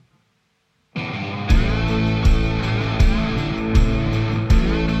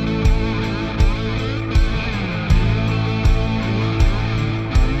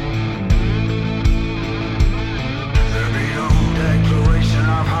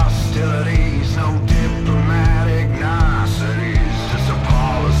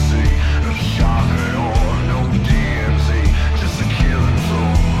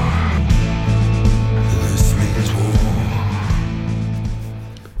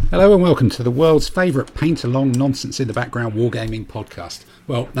Hello and welcome to the world's favourite paint-along nonsense in the background wargaming podcast.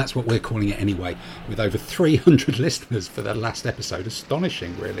 Well, that's what we're calling it anyway, with over 300 listeners for the last episode.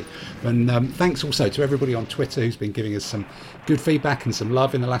 Astonishing, really. And thanks also to everybody on Twitter who's been giving us some good feedback and some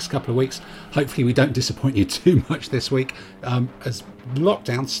love in the last couple of weeks. Hopefully we don't disappoint you too much this week as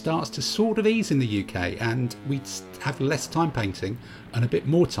lockdown starts to sort of ease in the UK and we have less time painting and a bit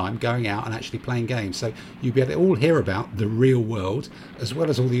more time going out and actually playing games. So you'll be able to all hear about the real world as well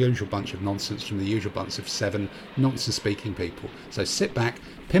as all the usual bunch of nonsense from the usual bunch of 7 nonsense-speaking people. So sit back,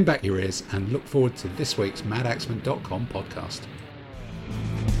 pin back your ears and look forward to this week's MadAxeman.com podcast.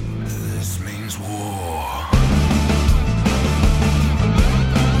 This means war.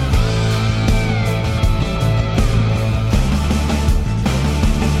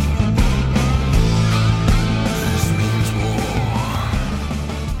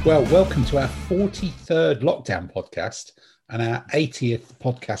 Well, welcome to our 43rd lockdown podcast and our 80th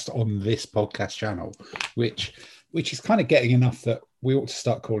podcast on this podcast channel, which is kind of getting enough that we ought to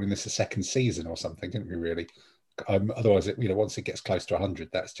start calling this a second season or something, didn't we? Really? Otherwise, once it gets close to 100,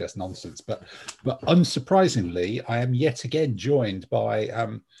 that's just nonsense. But unsurprisingly, I am yet again joined by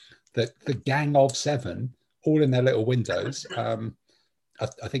the gang of 7, all in their little windows.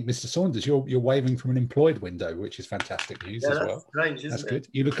 I think, Mr. Saunders, you're waving from an employed window, which is fantastic news as well. Strange, that's good.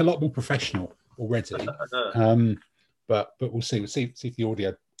 You look a lot more professional already. But we'll see. We'll see if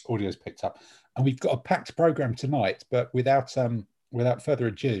the audio's picked up. And we've got a packed program tonight. But without further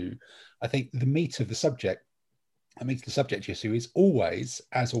ado, I think the meat of the subject issue is always,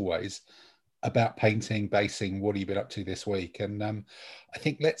 as always, about painting, basing. What have you been up to this week? And I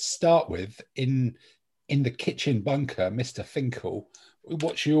think let's start with in the kitchen bunker, Mr. Finkel.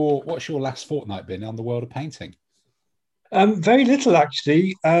 What's your last fortnight been on the world of painting? Very little,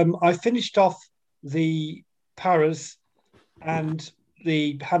 actually. I finished off the Paras and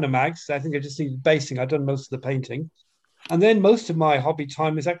the Hanamags. I think I just needed basing. I've done most of the painting. And then most of my hobby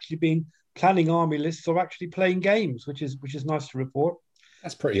time has actually been planning army lists or actually playing games, which is nice to report.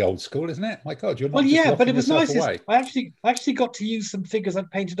 That's pretty old school, isn't it? My God, you're not. Well, just yeah, but it was nice. Away. I actually got to use some figures I'd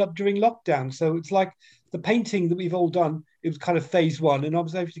painted up during lockdown. So it's like the painting that we've all done. It was kind of phase 1, and I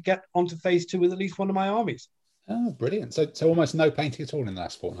was able to get onto phase 2 with at least one of my armies. Oh, brilliant! So almost no painting at all in the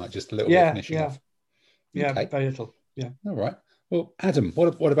last fortnight, just a little bit finishing off. Yeah, okay. Very little. Yeah. All right. Well, Adam,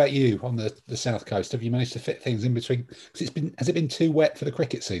 what about you on the south coast? Have you managed to fit things in between? Because has it been too wet for the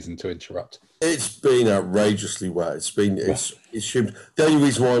cricket season to interrupt? It's been outrageously wet. It's humid. The only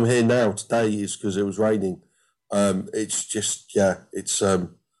reason why I'm here now today is because it was raining. It's just it's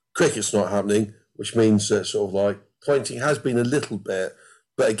cricket's not happening, which means that sort of like painting has been a little bit,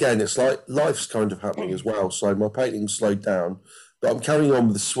 but again, it's like life's kind of happening as well. So my painting slowed down, but I'm carrying on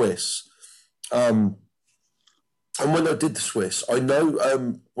with the Swiss. And when I did the Swiss, I know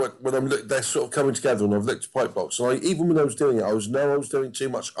when I'm they're sort of coming together, and I've looked at pipe box. And even when I was doing it, I was doing too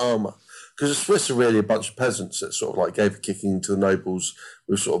much armour, because the Swiss are really a bunch of peasants that sort of like gave a kicking to the nobles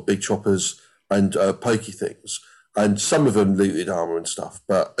with sort of big choppers and pokey things, and some of them looted armour and stuff.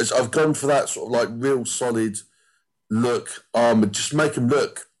 But I've gone for that sort of like real solid look armour, just make them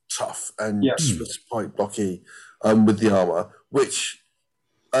look tough and Swiss pipe blocky with the armour, which.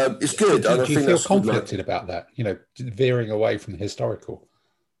 It's good. Do you feel conflicted about that? Veering away from the historical.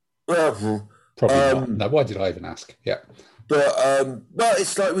 Well, probably not. No, why did I even ask? Yeah, but well,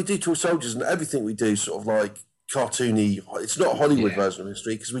 it's like we do Toy Soldiers, and everything we do sort of like cartoony. It's not a Hollywood version of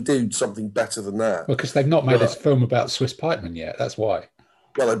history because we do something better than that. Well, because they've not made this film about Swiss pikemen yet. That's why.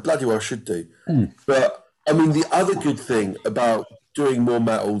 Well, they bloody well should do. But I mean, the other good thing about doing more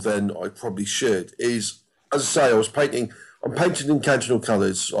metal than I probably should is, as I say, I'm painting in cantonal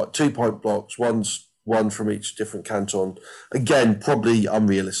colours, like 2 point blocks, one from each different canton. Again, probably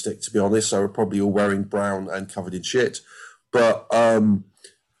unrealistic, to be honest. So we're probably all wearing brown and covered in shit. But one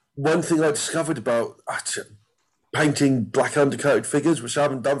thing I discovered about painting black undercoated figures, which I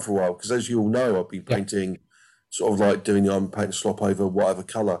haven't done for a while, because as you all know, I've been painting sort of like doing the paint slop over whatever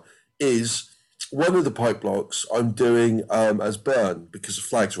colour, is one of the pipe blocks I'm doing as burn, because the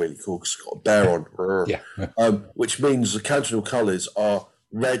flag's really cool because it's got a bear on. Which means the cantonal colours are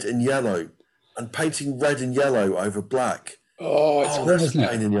red and yellow, and painting red and yellow over black. Oh, it's fun, isn't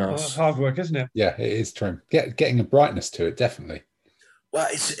it? It's hard work, isn't it? Yeah, it is true. Getting a brightness to it, definitely. Well,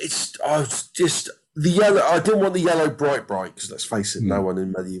 it's just the yellow. I didn't want the yellow bright because let's face it, no one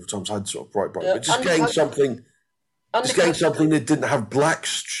in medieval times had sort of bright. But just getting something. Just getting something that didn't have black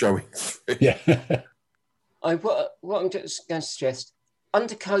showing through. Yeah. What I'm just going to suggest,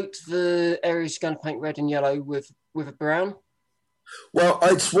 undercoat the areas you're going to paint red and yellow with a brown. Well,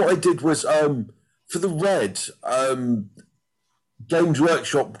 what I did was for the red, Games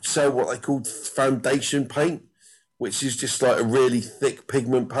Workshop sell what they call foundation paint, which is just like a really thick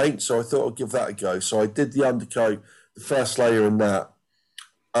pigment paint. So I thought I'd give that a go. So I did the undercoat, the first layer on that,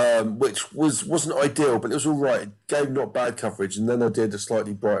 which wasn't ideal, but it was all right. It gave not bad coverage. And then I did a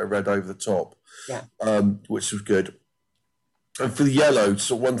slightly brighter red over the top, which was good. And for the yellow,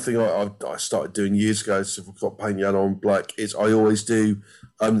 so one thing I started doing years ago, so if I've got paint yellow on black, is I always do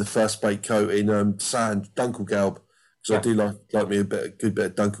the first bait coat in sand, Dunkelgelb, because I do like me a good bit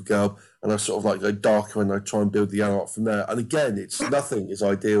of Dunkelgelb, and I sort of like go darker and I try and build the yellow up from there. And again, nothing is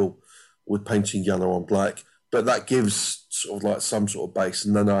ideal with painting yellow on black, but that gives sort of like some sort of base,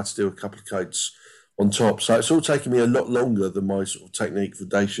 and then I had to do a couple of coats on top. So it's all taken me a lot longer than my sort of technique for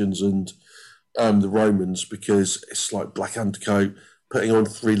Dacians and the Romans, because it's like black undercoat, putting on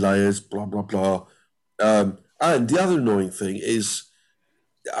 3 layers, blah, blah, blah. And the other annoying thing is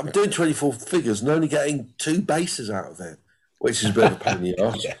I'm doing 24 figures and only getting 2 bases out of it, which is a bit of a pain in the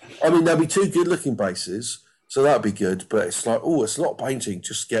arse. I mean, there'll be 2 good-looking bases, so that'd be good, but it's like, it's a lot of painting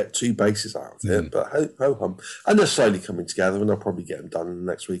just to get 2 bases out of it, but ho-hum. And they're slowly coming together, and I'll probably get them done in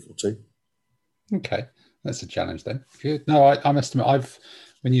the next week or 2. Okay, that's a challenge then. Good. No, I must admit,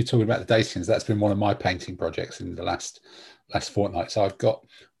 when you're talking about the Dacians, that's been one of my painting projects in the last fortnight. So I've got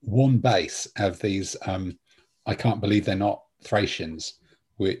 1 base of these, I can't believe they're not Thracians,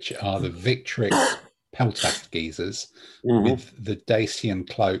 which are the Victrix Peltast geezers with the Dacian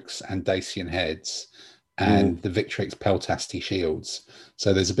cloaks and Dacian heads and the Victrix Peltasty shields.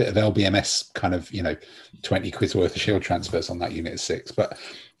 So there's a bit of LBMS kind of, 20 quid's worth of shield transfers on that unit of 6. But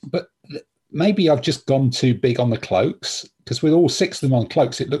maybe I've just gone too big on the cloaks, because with all 6 of them on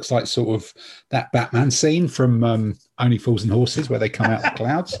cloaks, it looks like sort of that Batman scene from Only Fools and Horses, where they come out of the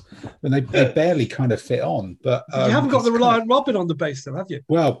clouds, and they barely kind of fit on. But you haven't got the Reliant Robin on the base, though, have you?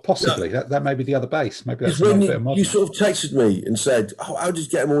 Well, possibly. No. That may be the other base. Maybe that's when you sort of texted me and said, how did you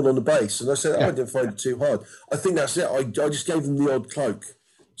get them all on the base? And I said, I didn't find it too hard. I think that's it. I just gave them the odd cloak.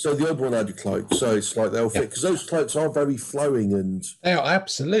 So the odd one had a cloak, so it's like they'll fit, because those cloaks are very flowing, and they are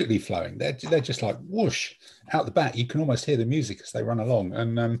absolutely flowing. They're just like whoosh out the back. You can almost hear the music as they run along.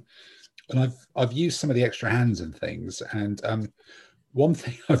 And I've used some of the extra hands and things. And one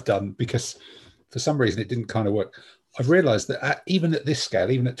thing I've done, because for some reason it didn't kind of work, I've realised that even at this scale,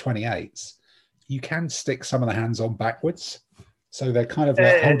 even at 28s, you can stick some of the hands on backwards, so they're kind of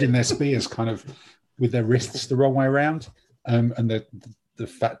like holding their spears kind of with their wrists the wrong way around, and the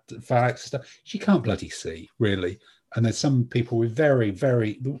fat stuff she can't bloody see, really. And there's some people with very,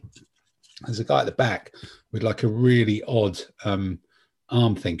 very, there's a guy at the back with like a really odd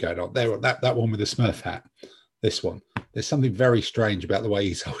arm thing going on there. That one with the Smurf hat, this one, there's something very strange about the way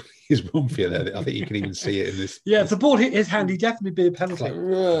he's holding his Rumpia there. I think you can even see it in this. Yeah, if the ball hit his hand, he'd definitely be a penalty.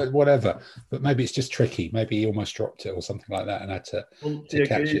 Like, whatever, but maybe it's just tricky. Maybe he almost dropped it or something like that and had to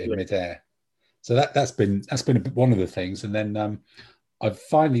catch it in midair. So that's been one of the things. And then I've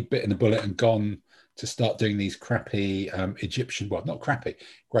finally bitten the bullet and gone to start doing these crappy Egyptian, well, not crappy,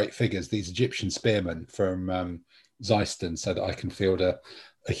 great figures, these Egyptian spearmen from Zeiston, so that I can field a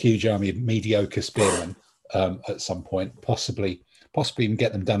huge army of mediocre spearmen at some point, possibly even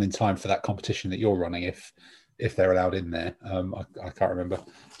get them done in time for that competition that you're running, if they're allowed in there. I can't remember,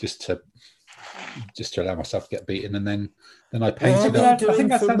 just to allow myself to get beaten, and then I painted up. I think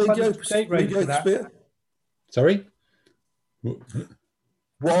that sounds like a date range for that. Spear? Sorry?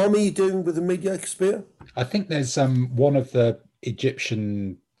 What army are you doing with the mediocre spear? I think there's one of the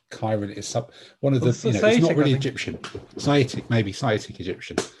Egyptian Chiron is one of the it's not really Egyptian, Saitic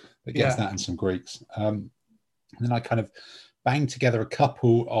Egyptian that gets that, and some Greeks. And then I kind of banged together a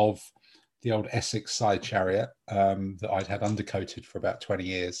couple of the old Essex side chariot that I'd had undercoated for about 20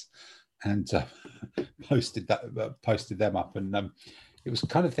 years, and posted them up. And it was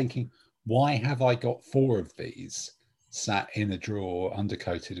kind of thinking, why have I got 4 of these sat in a drawer,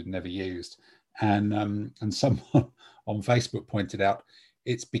 undercoated and never used? And someone on Facebook pointed out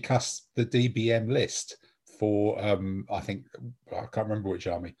it's because the DBM list for I can't remember which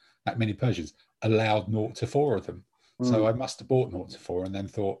army, that many Persians, allowed 0 to 4 of them. So I must have bought 0 to 4 and then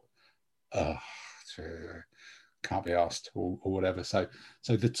thought, can't be asked, or whatever. So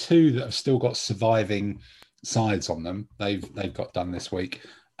the 2 that have still got surviving sides on them, they've got done this week.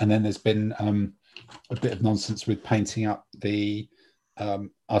 And then there's been a bit of nonsense with painting up the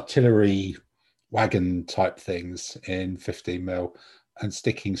artillery wagon type things in 15mm and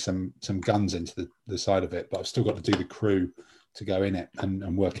sticking some guns into the side of it. But I've still got to do the crew to go in it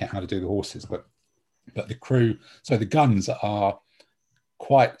and work out how to do the horses. But the crew, so the guns are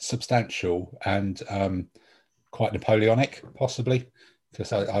quite substantial and quite Napoleonic, possibly,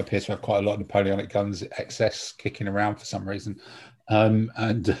 because I appear to have quite a lot of Napoleonic guns excess kicking around for some reason.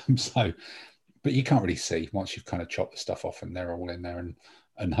 So, but you can't really see once you've kind of chopped the stuff off and they're all in there,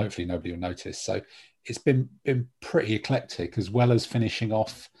 and hopefully nobody will notice. So it's been pretty eclectic, as well as finishing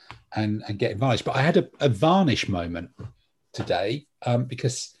off and getting varnish. But I had a varnish moment today,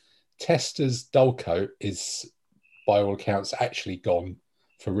 because Tester's dull coat is, by all accounts, actually gone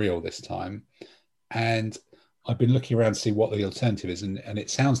for real this time. And I've been looking around to see what the alternative is, and it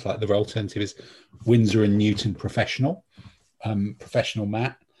sounds like the alternative is Winsor & Newton Professional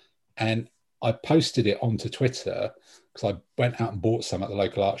matte. And I posted it onto Twitter because I went out and bought some at the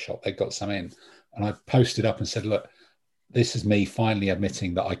local art shop. They got some in, and I posted up and said, look, this is me finally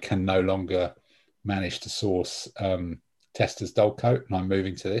admitting that I can no longer manage to source Tester's dull coat, and I'm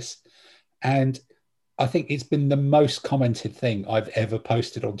moving to this. And I think it's been the most commented thing I've ever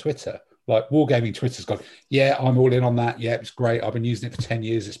posted on Twitter. Like, Wargaming Twitter's gone, yeah, I'm all in on that. Yeah, it's great. I've been using it for 10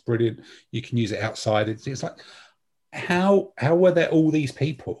 years. It's brilliant. You can use it outside. It's like, how were there all these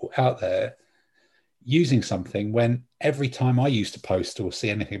people out there using something when every time I used to post or see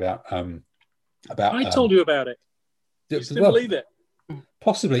anything about I told you about it. You just didn't believe it.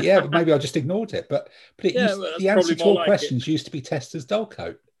 Possibly, yeah, but maybe I just ignored it. But the answer to all questions used to be Tester's dull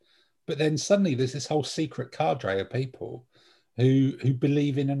coat. But then suddenly there's this whole secret cadre of people who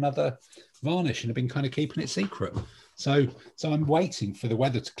believe in another varnish and have been kind of keeping it secret. So I'm waiting for the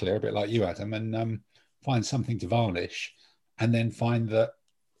weather to clear, a bit like you, Adam, and find something to varnish, and then find that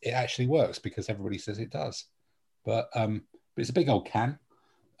it actually works because everybody says it does. But it's a big old can,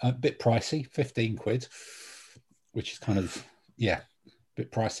 a bit pricey, 15 quid, which is kind of, a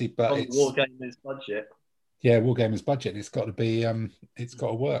bit pricey, but it's Wargamer's budget. Yeah, Wargamer's budget. It's got to be, it's got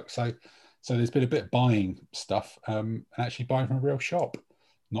to work. So there's been a bit of buying stuff, and actually buying from a real shop,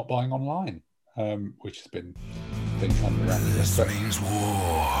 not buying online, which has been fun around this. This means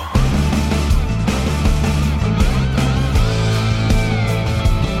war.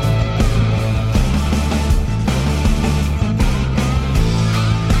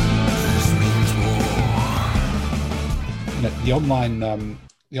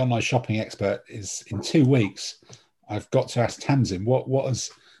 The online shopping expert is in 2 weeks. I've got to ask Tamsin what has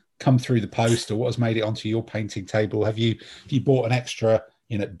come through the post, or what has made it onto your painting table. Have you bought an extra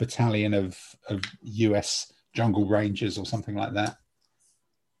battalion of US jungle rangers or something like that?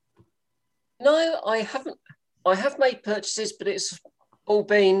 No, I haven't. I have made purchases, but it's all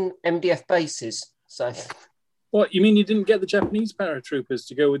been MDF bases. So, what you mean? You didn't get the Japanese paratroopers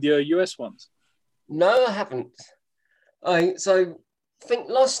to go with your US ones? No, I haven't. I think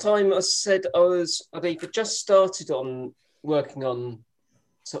last time I said I'd either just started on working on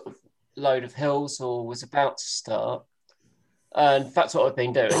sort of load of hills or was about to start, and that's what I've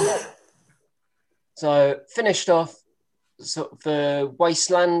been doing. So finished off sort of the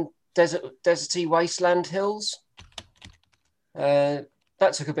wasteland, deserty wasteland hills. That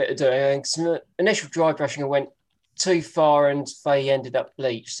took a bit of doing. Some initial dry brushing, I went too far and they ended up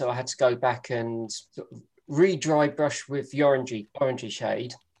bleached, so I had to go back and sort of re-dry brush with the orangey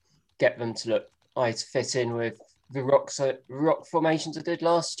shade, get them to look to fit in with the rock formations I did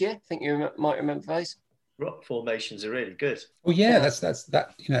last year. I think you might remember those. Rock formations are really good. Well, yeah,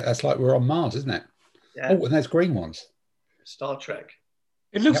 that's like we're on Mars, isn't it? Yeah. Oh, and there's green ones. Star Trek.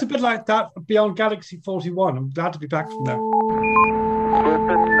 It looks a bit like that beyond Galaxy 41. I'm glad to be back from there.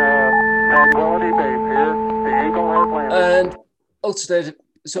 Tranquility Base here. The Eagle has landed. And also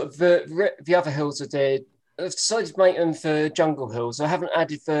sort of the other hills I did, I've decided to make them for jungle hills. I haven't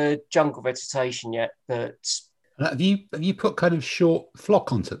added the jungle vegetation yet, but have you put kind of short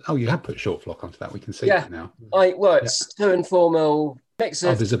flock onto? Oh, you have put short flock onto that. We can see it now. It's 2 and 4 mil mix.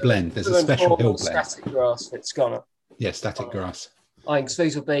 There's a blend. There's a special hill blend. Static grass that's gone up. Yeah, static grass. I think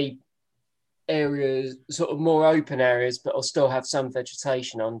these will be areas, sort of more open areas, but I'll still have some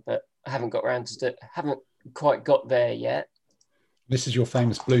vegetation on. But I haven't got around to it. Haven't quite got there yet. This is your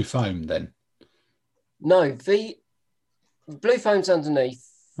famous blue foam, then? No, the blue foam's underneath.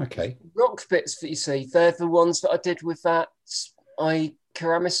 Okay. Rock bits that you see, they're the ones that I did with that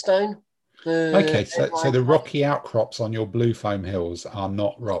Keramis stone. Okay, so the rocky outcrops on your blue foam hills are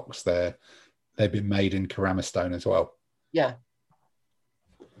not rocks. They've been made in Keramis stone as well. Yeah.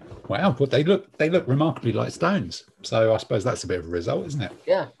 Wow, well, they look remarkably like stones. So I suppose that's a bit of a result, isn't it?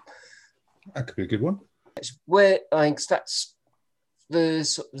 Yeah. That could be a good one. It's where I think that's the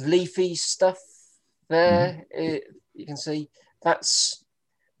sort of leafy stuff there. You can see that's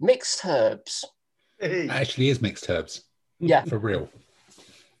mixed herbs. It actually is mixed herbs. Yeah. For real.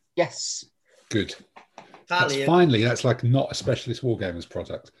 Yes. Good. That's like not a specialist Wargamers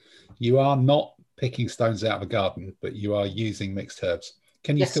product. You are not picking stones out of a garden, but you are using mixed herbs.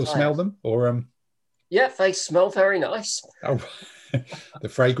 Can you still smell them? Or Yeah, they smell very nice. Oh, The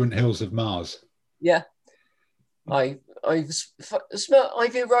fragrant hills of Mars. Yeah. I smell.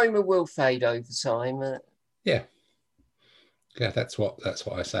 Aroma will fade over time. Yeah, that's what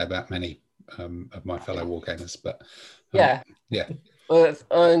I say about many of my fellow wargamers. But yeah.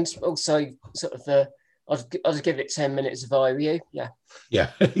 And also sort of I'd give it 10 minutes if I were you. Yeah,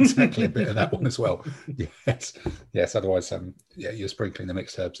 exactly. A bit of that one as well. Yes. Otherwise, you're sprinkling the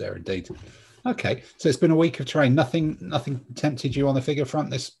mixed herbs there, indeed. Okay, so it's been a week of terrain. Nothing tempted you on the figure front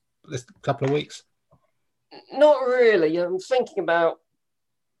this couple of weeks. Not really. I'm thinking about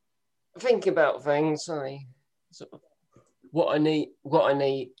things. What I need, what I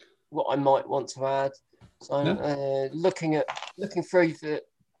might want to add. So I'm looking through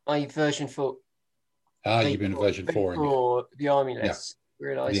a version for. You've been version 4 for the army list.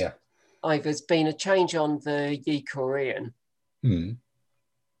 Realised there's been a change on the Yi Korean, and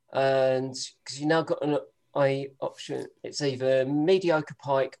because you now got an option, it's either mediocre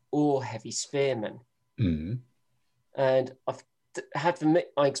pike or heavy spearman. And I've had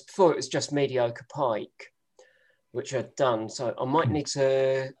before it was just mediocre pike, which I'd done. So I might need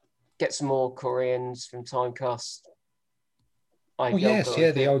to get some more Koreans from Timecast.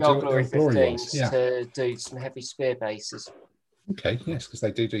 The old glory 15s ones, to do some heavy spear bases. Okay, yes, because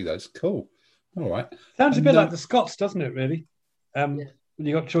they do those. Cool. All right. Sounds a bit like the Scots, doesn't it? Really. When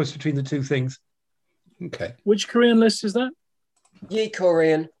you got choice between the two things. Okay. Which Korean list is that? Yi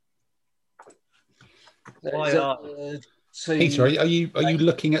Korean. Peter, are you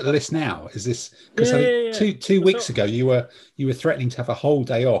looking at the list now? Is this because two weeks ago you were threatening to have a whole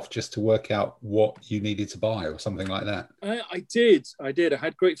day off just to work out what you needed to buy or something like that? I did. I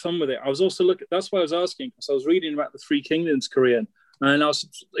had great fun with it. I was also that's why I was asking, because I was reading about the Three Kingdoms Korean, and I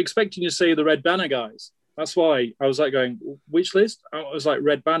was expecting you to say the Red Banner guys. That's why I was like going, which list? I was like,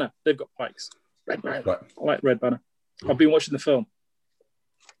 Red Banner. They've got pikes. Red Banner. Right. I like Red Banner. I've been watching the film.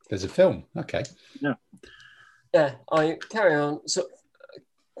 There's a film. Okay. Yeah. Yeah, I carry on. So,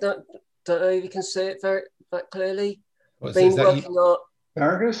 don't know if you can see it very clearly. Been working on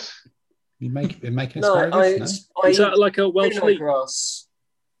asparagus. You're making asparagus? Is that like a Welsh leek?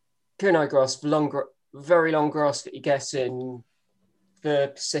 Kunai grass, very long grass that you get in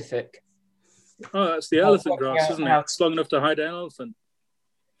the Pacific. Oh, that's the elephant grass, isn't it? It's long enough to hide an elephant.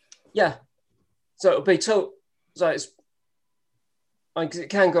 Yeah. So it'll be tall. So it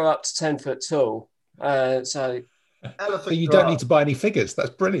can go up to 10 foot tall. So you don't need to buy any figures.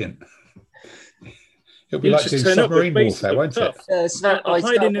 That's brilliant. It'll be like doing submarine warfare, won't it? So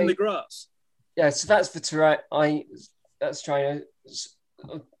hiding in the grass. Yeah, so that's the terrain. It was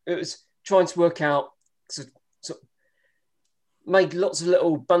trying to work out. So made lots of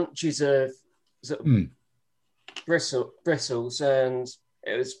little bunches of bristles, and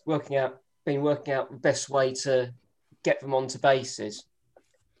it was been working out the best way to get them onto bases.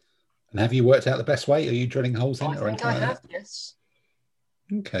 And have you worked out the best way? Are you drilling holes in it or anything like that? I have, yes.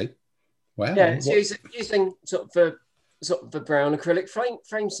 Okay. Wow. Yeah, it's using sort of the brown acrylic frame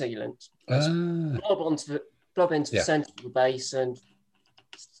sealant. Blob into the centre of the base and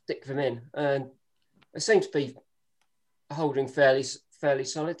stick them in. And they seem to be holding fairly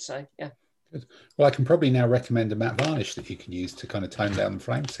solid. So, yeah. Good. Well, I can probably now recommend a matte varnish that you can use to kind of tone down the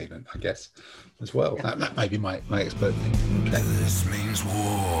flame sealant, I guess, as well. Yeah. That may be my expert thing. Okay. This means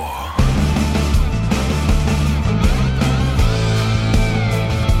war.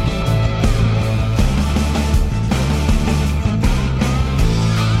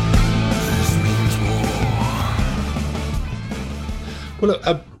 Well,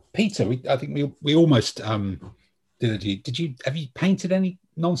 look, Peter, I think we almost have you painted any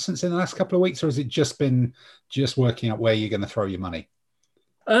nonsense in the last couple of weeks, or has it just been working out where you're going to throw your money?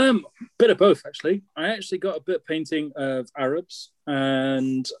 Bit of both, actually. I actually got a bit of painting of Arabs,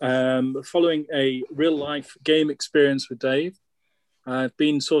 and following a real life game experience with Dave, I've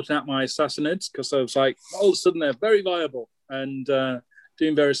been sorting out my assassinates because I was like, all of a sudden they're very viable, and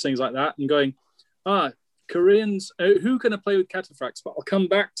doing various things like that, and going, Koreans, who can I play with cataphracts? But I'll come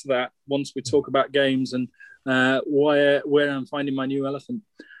back to that once we talk about games and where I'm finding my new elephant.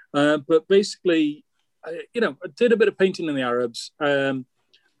 But basically, I did a bit of painting in the Arabs.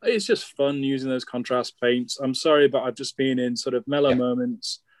 It's just fun using those contrast paints. I'm sorry, but I've just been in sort of mellow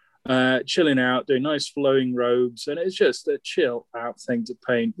moments, chilling out, doing nice flowing robes, and it's just a chill out thing to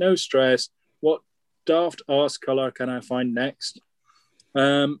paint. No stress. What daft arse color can I find next?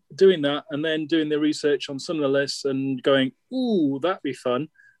 Doing that, and then doing the research on some of the lists and going, ooh, that'd be fun.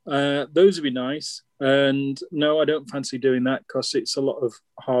 Those would be nice. And no, I don't fancy doing that because it's a lot of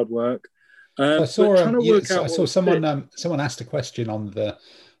hard work. I saw someone asked a question on the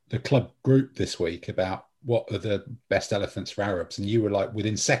club group this week about what are the best elephants for Arabs, and you were like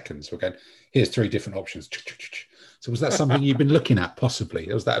within seconds, we're going, here's 3 different options. So was that something you've been looking at possibly?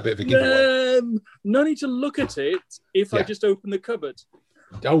 Or was that a bit of a giveaway? No need to look at it if I just open the cupboard.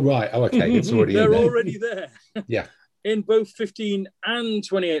 Oh, right. Oh, okay. It's already They're in there. already there. Yeah. In both 15 and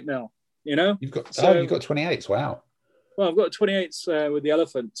 28 mil, you know? You've got 28s. Wow. Well, I've got 28s with the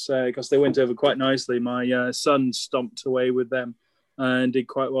elephants because they went over quite nicely. My son stomped away with them and did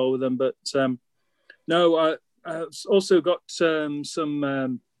quite well with them. But no, I've also got some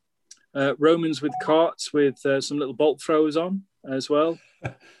Romans with carts with some little bolt throwers on as well.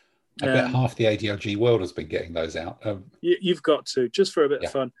 I bet half the ADLG world has been getting those out. You've got to, just for a bit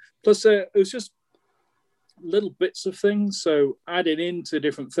of fun. Plus, it was just little bits of things, so added into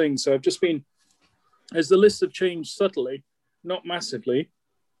different things. So I've just been, as the lists have changed subtly, not massively,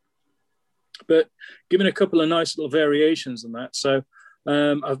 but given a couple of nice little variations on that. So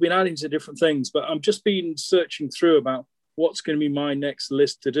I've been adding to different things, but I've just been searching through about what's going to be my next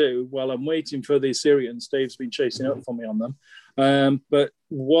list to do while I'm waiting for the Assyrians. Dave's been chasing up for me on them. But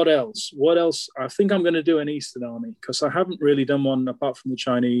what else? I think I'm going to do an Eastern Army because I haven't really done one apart from the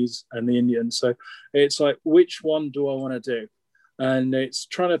Chinese and the Indians. So it's like, which one do I want to do? And it's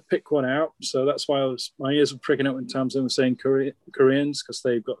trying to pick one out. So that's why my ears were pricking up when Tamsin was saying Koreans, because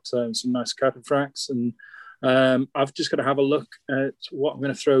they've got some nice cataphracts. And I've just got to have a look at what I'm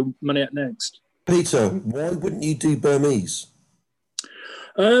going to throw money at next. Peter, why wouldn't you do Burmese?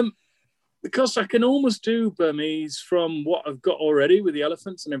 Because I can almost do Burmese from what I've got already with the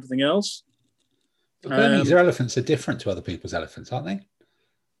elephants and everything else. But Burmese elephants are different to other people's elephants, aren't they?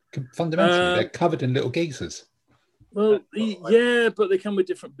 Fundamentally, they're covered in little geezers. Well, yeah, but they come with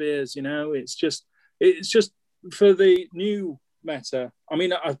different beers, you know. It's just for the new meta. I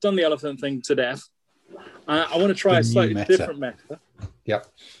mean, I've done the elephant thing to death. I want to try a slightly different meta. Yep.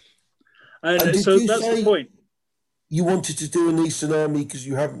 And so that's the point. You wanted to do an Eastern Army because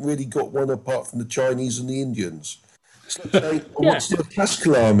you haven't really got one apart from the Chinese and the Indians. It's like saying, I want to do a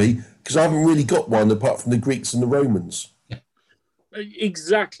classical army because I haven't really got one apart from the Greeks and the Romans.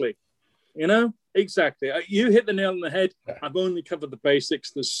 Exactly. You know? Exactly. You hit the nail on the head. I've only covered the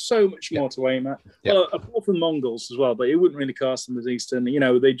basics. There's so much more to aim at. Well, apart from Mongols as well, but you wouldn't really cast them as Eastern. You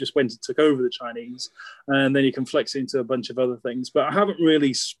know, they just went and took over the Chinese, and then you can flex into a bunch of other things. But I haven't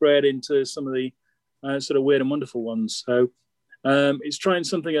really spread into some of the sort of weird and wonderful ones. So it's trying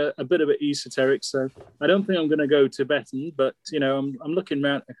something a bit of an esoteric. So I don't think I'm going to go Tibetan, but, you know, I'm looking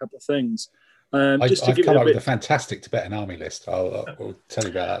around a couple of things. I've come up with a fantastic Tibetan army list. I'll tell you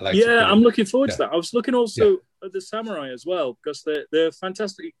about that later. Yeah, I'm looking forward to that. I was looking also at the samurai as well because they're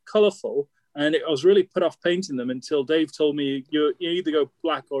fantastically colourful, and I was really put off painting them until Dave told me you either go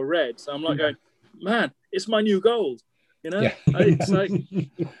black or red. So I'm like going, man, it's my new gold. You know, it's like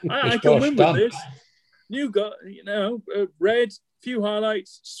I can win with this. New gold, you know, red. Few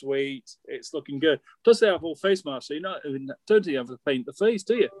highlights, sweet. It's looking good. Plus, they have all face masks, so don't you have to paint the face,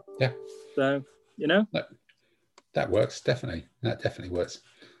 do you? Yeah. So you know that works definitely. That definitely works.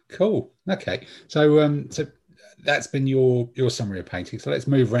 Cool. Okay. So so that's been your summary of painting. So let's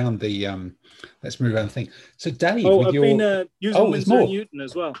move around the thing. So Dave, I've been using Winsor and Newton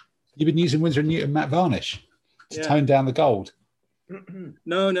as well. You've been using Winsor and Newton matte varnish to tone down the gold.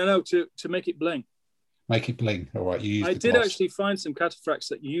 No. To make it bling. Make it bling. All right. You I did actually find some cataphracts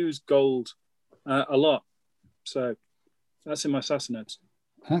that use gold a lot. So that's in my Sassanets.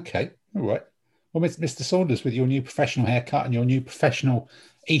 Okay. All right. Well, Mr. Saunders, with your new professional haircut and your new professional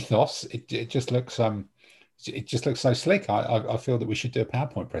ethos, it just looks so slick. I feel that we should do a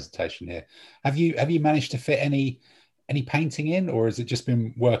PowerPoint presentation here. Have you managed to fit any painting in, or has it just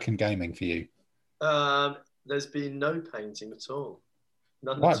been work and gaming for you? There's been no painting at all.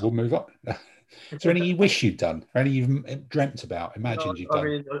 None right. at all. We'll move on. Is there any you wish you'd done, or any you've dreamt about, imagined you'd done? I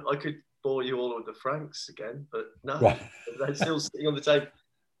mean, I could bore you all with the Franks again, but no, they're still sitting on the table.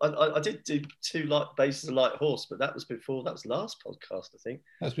 I did do 2 light bases of light horse, but that was last podcast, I think.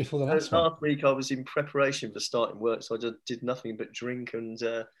 That was before the last one. Last week I was in preparation for starting work, so I just did nothing but drink and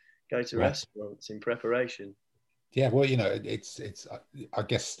go to restaurants in preparation. Yeah, well, you know, it's. I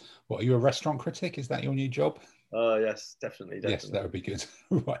guess. What, are you a restaurant critic? Is that your new job? Oh yes, definitely. Yes, that would be good.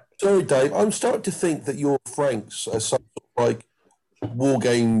 Right. Sorry, Dave. I'm starting to think that your Franks are some sort of like war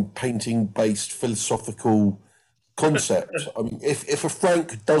game painting based philosophical concept. I mean, if a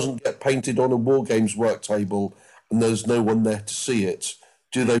Frank doesn't get painted on a war games work table and there's no one there to see it,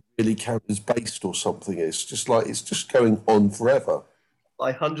 do they really count as based or something? It's just going on forever.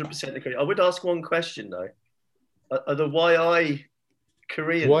 I 100% agree. I would ask one question though. Are the YI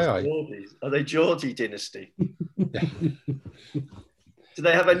Koreans Geordies? Are they Geordie dynasty? Do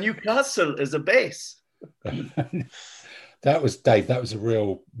they have a Newcastle as a base? That was Dave. That was a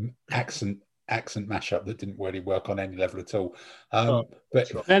real accent mashup that didn't really work on any level at all.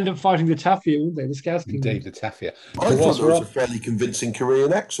 But They end up fighting the Tafia, wouldn't they? The Scouse Kingdom. Indeed, the Tafia. I thought that was a fairly convincing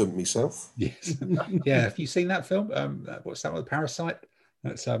Korean accent myself. Yes. Yeah. Have you seen that film? What's that one? Parasite.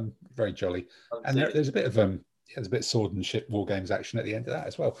 That's very jolly. And there's a bit of there's a bit of sword and ship war games action at the end of that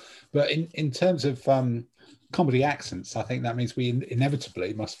as well. But in terms of comedy accents, I think that means we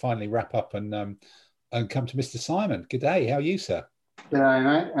inevitably must finally wrap up and come to Mr. Simon. Good day. How are you, sir? G'day,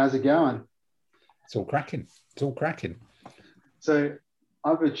 mate. How's it going? It's all cracking. It's all cracking. So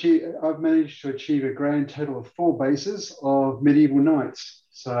I've managed to achieve a grand total of 4 bases of medieval knights.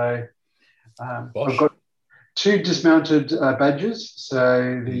 So I've got 2 dismounted badges.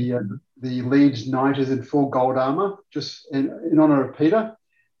 So the lead knight is in full gold armor, just in honor of Peter.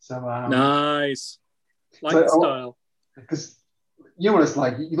 So nice, like the style. Because you know what it's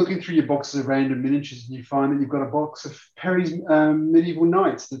like. You're looking through your boxes of random miniatures, and you find that you've got a box of Perry's medieval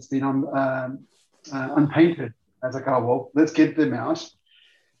knights that's been unpainted. I was like, oh well, let's get them out.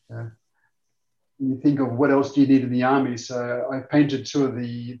 You think of what else do you need in the army? So I painted 2 of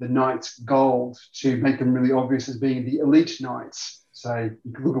the knights gold to make them really obvious as being the elite knights. So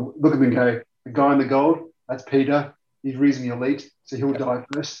you can look at them and go, the guy in the gold, that's Peter. He's reasonably elite, so he'll die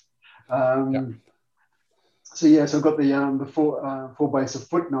first. So I've got the 4 base of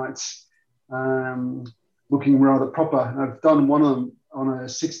foot knights looking rather proper. And I've done one of them on a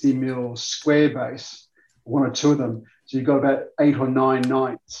 60 mil square base, 1 or 2 of them. So you've got about 8 or 9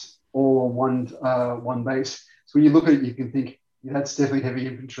 knights all on one base. So when you look at it, you can think, that's definitely heavy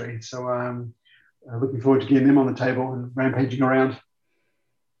infantry. So looking forward to getting them on the table and rampaging around.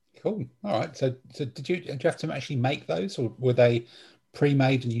 Cool. All right. So did you have to actually make those, or were they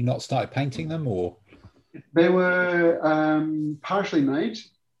pre-made and you not started painting them, or? They were partially made.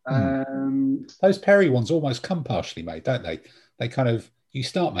 Those Perry ones almost come partially made, don't they? They kind of, you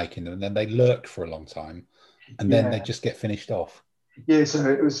start making them and then they lurk for a long time and then they just get finished off. Yeah, so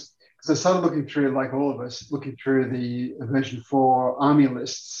it was, because I started looking through, like all of us, looking through the version 4 army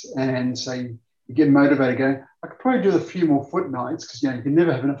lists, and so you get motivated going, I could probably do a few more foot knights, because you can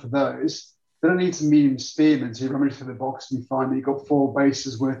never have enough of those. Then I need some medium spearmen. So you rummage through the box and you find that you've got 4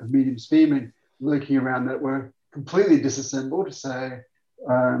 bases worth of medium spearmen lurking around that were completely disassembled. So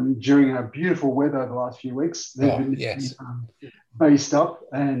during our beautiful weather the last few weeks, they've been based up,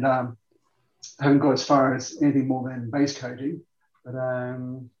 and haven't got as far as anything more than base coating. But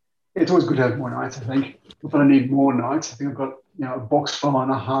it's always good to have more knights, I think. If I need more knights, I think I've got a box full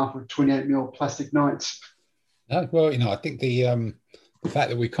and a half of 28 mil plastic knights. Well, I think the fact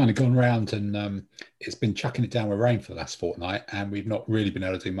that we've kind of gone around and it's been chucking it down with rain for the last fortnight, and we've not really been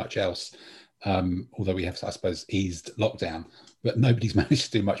able to do much else, although we have, I suppose, eased lockdown, but nobody's managed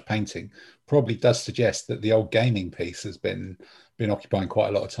to do much painting, probably does suggest that the old gaming piece has been occupying quite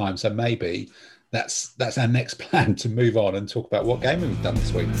a lot of time. So maybe that's our next plan, to move on and talk about what gaming we've done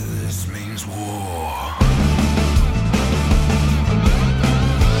this week. This means war.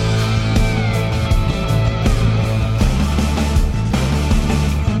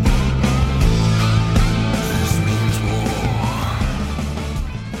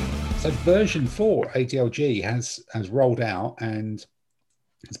 So version 4 ADLG has rolled out and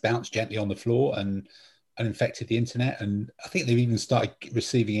it's bounced gently on the floor and infected the internet. And I think they've even started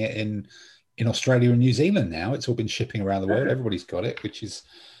receiving it in Australia and New Zealand now. It's all been shipping around the world. Everybody's got it, which is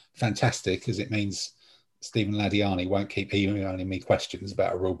fantastic, because it means Stephen Ladiani won't keep emailing me questions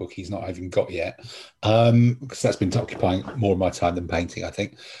about a rule book he's not even got yet, because that's been occupying more of my time than painting, I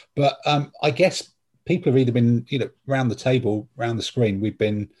think. But I guess people have either been, round the table, round the screen, we've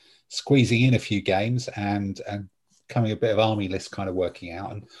been squeezing in a few games and coming a bit of army list kind of working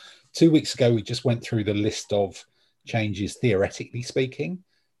out. And 2 weeks ago, we just went through the list of changes, theoretically speaking,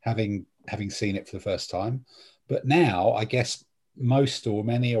 having seen it for the first time. But now, I guess most or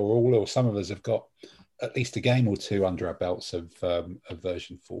many or all or some of us have got at least a game or 2 under our belts of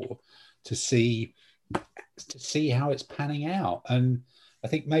version 4 to see how it's panning out. And I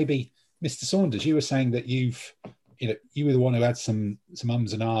think maybe, Mr. Saunders, you were saying that you were the one who had some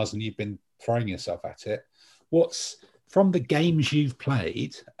ums and ahs and you've been throwing yourself at it. What's, from the games you've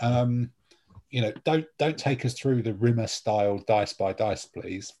played, don't take us through the Rimmer style dice by dice,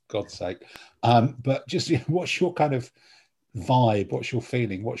 please, for God's sake. But just what's your kind of vibe? What's your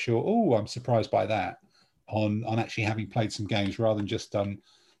feeling? What's your, I'm surprised by that, on actually having played some games rather than just done,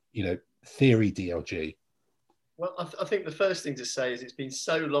 theory DLG? Well, I think the first thing to say is it's been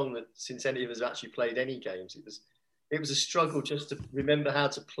so long since any of us actually played any games. It was a struggle just to remember how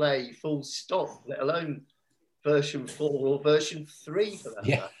to play full stop, let alone version 4 or version 3 for that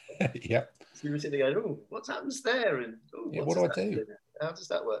matter. Yeah. you were sitting there going, oh, what happens there? And what do I do? How does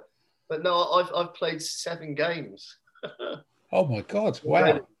that work? But no, I've played 7 games. Oh my God!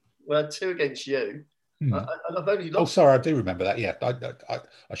 Wow. Well, 2 against you. And I've only lost. Oh, sorry, I do remember that. Yeah,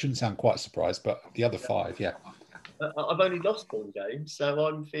 I shouldn't sound quite surprised, but the other 5, yeah. I've only lost 1 game, so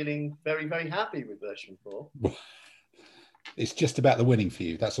I'm feeling very, very happy with version 4. It's just about the winning for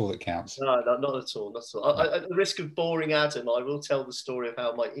you. That's all that counts. No, not at all. Not at all. At the risk of boring Adam, I will tell the story of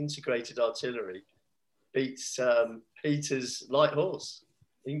how my integrated artillery beats Peter's light horse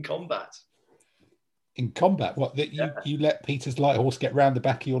in combat. In combat? What? That you let Peter's light horse get round the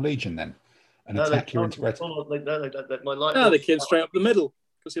back of your legion then and attack your integrated? They came straight up the middle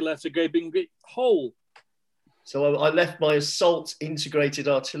because he left a great big hole. So I left my assault integrated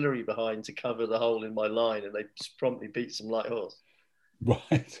artillery behind to cover the hole in my line, and they just promptly beat some light horse.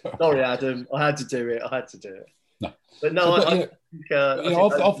 Right. Sorry, Adam. I had to do it. No. But no, of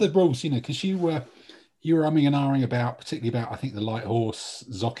the rules, because you were umming and ahhing about, particularly about, I think, the light horse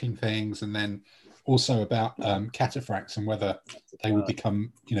zocking things, and then also about cataphracts and whether they would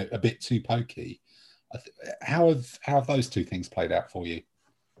become, a bit too pokey. How have those 2 things played out for you?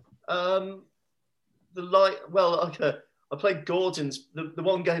 I played Gordon's. The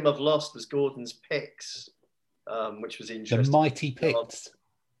one game I've lost was Gordon's Picts, which was interesting. The mighty Picts.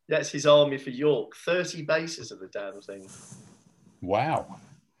 That's his army for York. 30 bases of the damn thing. Wow.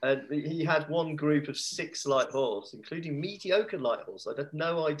 And he had one group of 6 light horse, including mediocre light horse. I had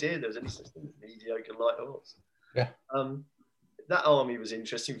no idea there was any such thing as mediocre light horse. Yeah. That army was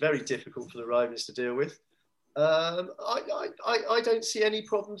interesting, very difficult for the Romans to deal with. I don't see any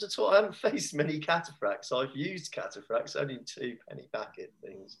problems at all. I haven't faced many cataphracts. I've used cataphracts, only 2 penny packet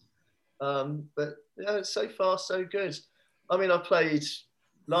things. But so far so good. I mean,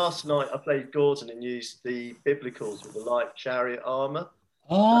 last night I played Gordon and used the biblicals with the light chariot armor.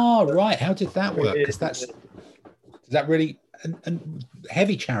 Oh, right. How did that work? Because is that really, and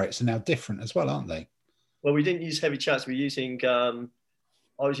heavy chariots are now different as well, aren't they? Well, we didn't use heavy chariots. We're using, I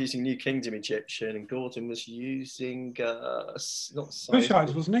was using New Kingdom Egyptian, and Gordon was using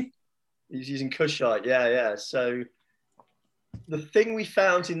Cushite, wasn't he? He was using Cushite, yeah. So the thing we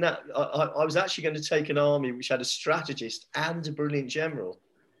found in that, I was actually going to take an army which had a strategist and a brilliant general,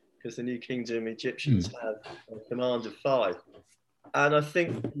 because the New Kingdom Egyptians have a command of 5. And I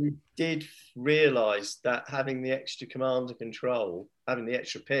think we did realise that having the extra command and control, having the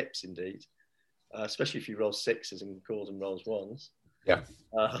extra pips indeed, especially if you roll 6s and Gordon rolls 1s, yeah,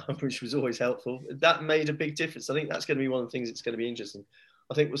 which was always helpful. That made a big difference. I think that's going to be one of the things that's going to be interesting.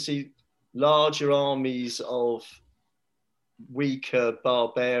 I think we'll see larger armies of weaker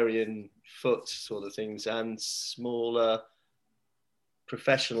barbarian foot sort of things and smaller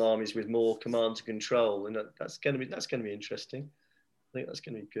professional armies with more command and control, and that's going to be interesting. I think that's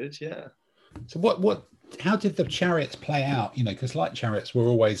going to be good. Yeah. So how did the chariots play out? Because light chariots were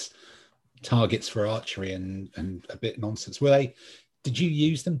always targets for archery and a bit nonsense. Did you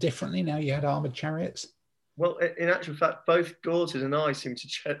use them differently now you had armored chariots? Well, in actual fact, both Gordon and I seem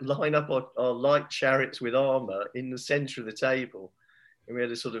to line up our light chariots with armor in the center of the table. And we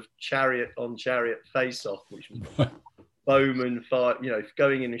had a sort of chariot on chariot face off, which was bowmen fire,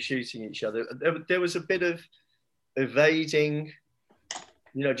 going in and shooting each other. There was a bit of evading,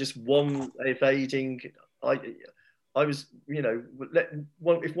 just one evading. I was,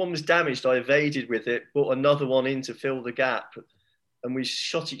 if one was damaged, I evaded with it, brought another one in to fill the gap. And we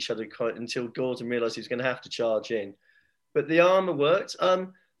shot each other until Gordon realised he was going to have to charge in. But the armour worked.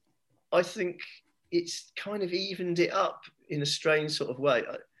 I think it's kind of evened it up in a strange sort of way.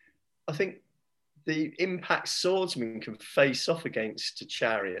 I think the impact swordsman can face off against the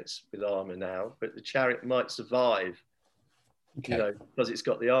chariots with armour now, but the chariot might survive, because it's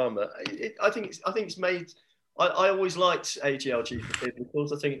got the armour. I think it's made... I always liked AGLG for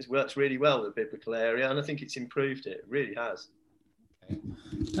biblicals. I think it works really well in the biblical area, and I think it's improved it. It really has.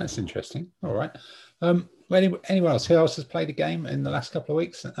 That's interesting. All right. Anyone else? Who else has played a game in the last couple of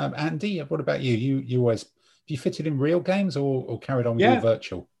weeks? Andy, what about you? You always, do you fit it in real games or carried on with your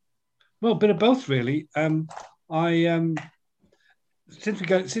virtual? Well, a bit of both, really. Since we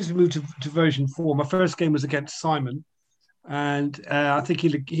moved to version 4, my first game was against Simon, and I think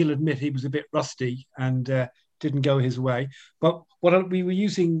he'll admit he was a bit rusty and didn't go his way. But we were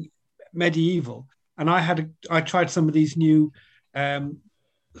using medieval, and I tried some of these new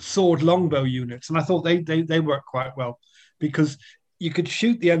sword longbow units, and I thought they work quite well, because you could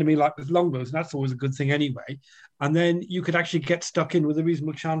shoot the enemy like with longbows, and that's always a good thing anyway, and then you could actually get stuck in with a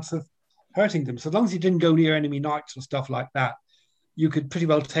reasonable chance of hurting them. So as long as you didn't go near enemy knights or stuff like that, you could pretty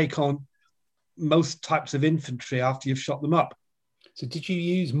well take on most types of infantry after you've shot them up. So did you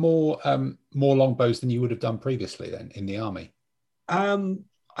use more longbows than you would have done previously then in the army?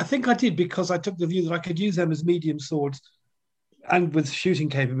 I think I did, because I took the view that I could use them as medium swords and with shooting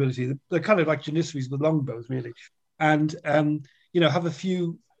capability. They're kind of like janissaries with longbows, really. And, have a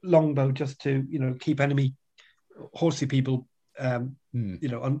few longbow just to, keep enemy horsey people,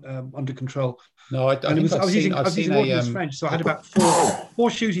 under control. No, I was using ordnance French, so I had about four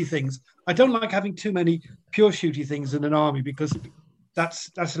shooty things. I don't like having too many pure shooty things in an army, because that's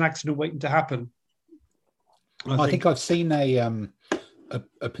an accident waiting to happen. I think I've seen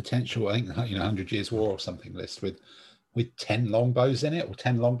a potential, 100 Years War or something list with 10 longbows in it, or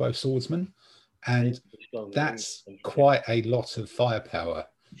 10 longbow swordsmen, and that's quite a lot of firepower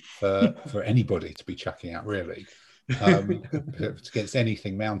for anybody to be chucking out, really. Against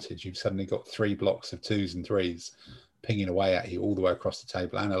anything mounted, you've suddenly got 3 blocks of 2s and 3s pinging away at you all the way across the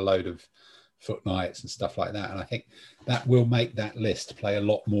table, and a load of foot knights and stuff like that. And I think that will make that list play a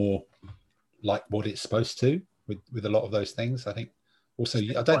lot more like what it's supposed to with a lot of those things. I think also,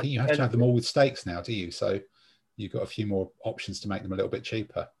 I don't think you have to have them all with stakes now, do you? So you've got a few more options to make them a little bit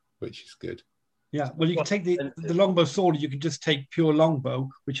cheaper, which is good. Yeah, well, you can take the longbow sword, you can just take pure longbow,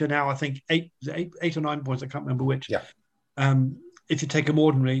 which are now, I think, eight or 9 points. I can't remember which. Yeah. If you take them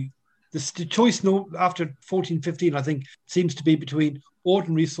ordinary, the choice after 14, 15, I think, seems to be between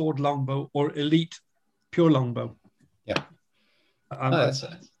ordinary sword longbow or elite pure longbow. Yeah. That's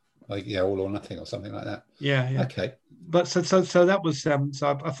all or nothing or something like that. Yeah. Okay. But so that was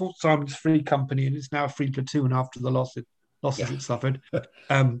so I fought Simon's Free Company, and it's now a free platoon after the losses it suffered.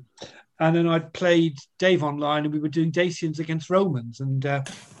 And then I played Dave online, and we were doing Dacians against Romans, and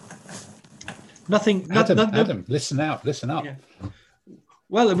nothing. Adam, listen up. Yeah.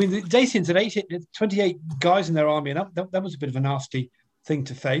 Well, I mean, the Dacians had 28 guys in their army, and that was a bit of a nasty thing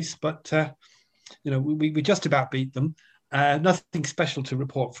to face. But we just about beat them. Nothing special to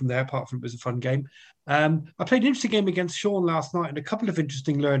report from there, apart from it was a fun game. I played an interesting game against Sean last night, and a couple of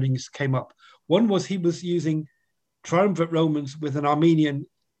interesting learnings came up. One was he was using triumvirate Romans with an Armenian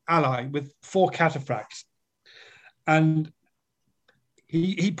ally with 4 cataphracts, and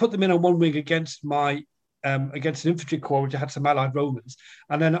he put them in on one wing against my against an infantry corps which had some allied Romans,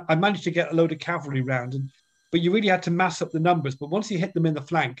 and then I managed to get a load of cavalry round, but you really had to mass up the numbers. But once you hit them in the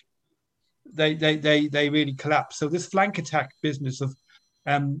flank, they really collapse. So this flank attack business of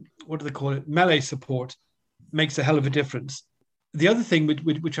what do they call it, melee support, makes a hell of a difference. The other thing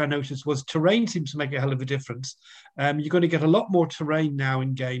which I noticed was terrain seems to make a hell of a difference. You're going to get a lot more terrain now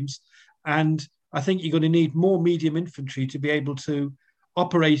in games, and I think you're going to need more medium infantry to be able to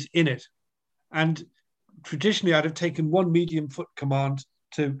operate in it. And traditionally, I'd have taken 1 medium foot command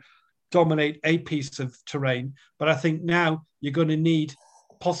to dominate a piece of terrain, but I think now you're going to need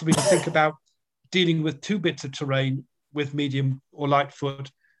possibly to think about dealing with 2 bits of terrain with medium or light foot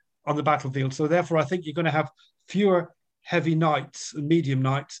on the battlefield. So therefore, I think you're going to have fewer heavy knights and medium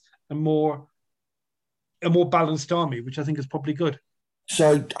knights, and a more balanced army, which I think is probably good.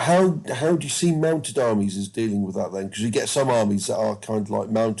 So how do you see mounted armies as dealing with that then? Because you get some armies that are kind of like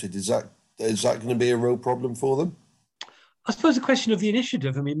mounted. Is that going to be a real problem for them? I suppose a question of the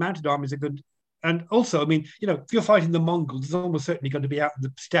initiative. I mean, mounted armies are good. And also, I mean, if you're fighting the Mongols, it's almost certainly going to be out in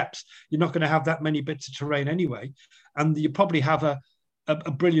the steppes. You're not going to have that many bits of terrain anyway. And you probably have a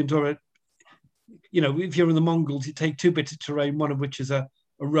brilliant or if you're in the Mongols, you take 2 bits of terrain, one of which is a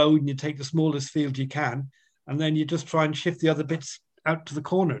road, and you take the smallest field you can, and then you just try and shift the other bits out to the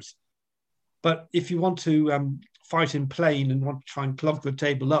corners. But if you want to fight in plain and want to try and clog the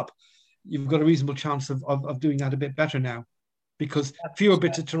table up, you've got a reasonable chance of doing that a bit better now, because fewer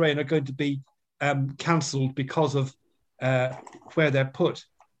bits of terrain are going to be cancelled because of where they're put.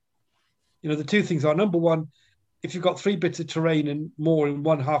 The 2 things are, number one, if you've got 3 bits of terrain and more in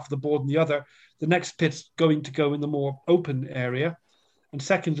one half of the board than the other, the next bit's going to go in the more open area. And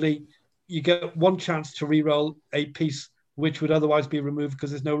secondly, you get 1 chance to re-roll a piece which would otherwise be removed because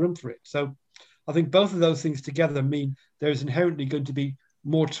there's no room for it. So I think both of those things together mean there's inherently going to be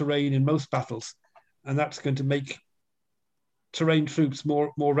more terrain in most battles, and that's going to make terrain troops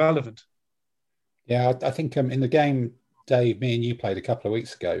more relevant. Yeah, I think in the game, Dave, me and you played a couple of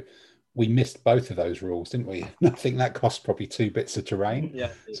weeks ago, we missed both of those rules, didn't we? I think that cost probably 2 bits of terrain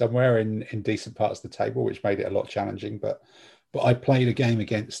somewhere in decent parts of the table, which made it a lot challenging. But I played a game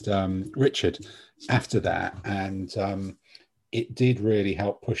against Richard after that, and it did really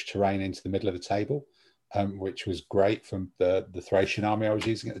help push terrain into the middle of the table, which was great from the Thracian army I was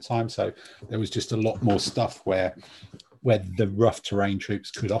using at the time. So there was just a lot more stuff where the rough terrain troops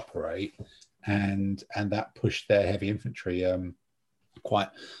could operate, and that pushed their heavy infantry quite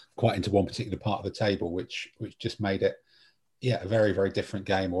into one particular part of the table, which just made it a very, very different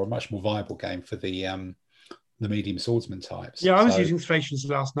game, or a much more viable game for the medium swordsman types. Yeah, I was using Thracians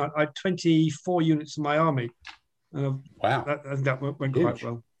last night. I had 24 units in my army. Wow. That went quite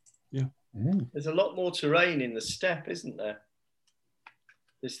well. Yeah. There's a lot more terrain in the steppe, isn't there?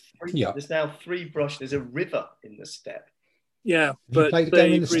 There's now 3 brush. There's a river in the steppe. Yeah, you played the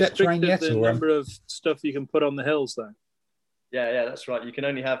game in the steppe terrain yet? The number of stuff you can put on the hills, though. Yeah, that's right. You can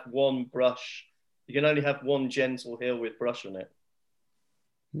only have one brush. You can only have one gentle hill with brush on it.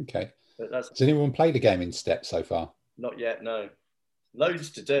 Okay. But has anyone played a game in steppe so far? Not yet, no. Loads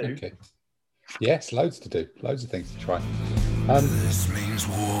to do. Okay. Yes, loads to do. Loads of things to try. This means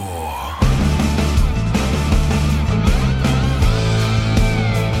war.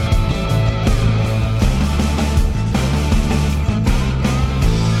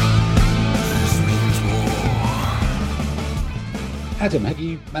 Adam, have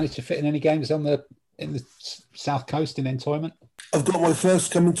you managed to fit in any games in the South Coast in Entoyment? I've got my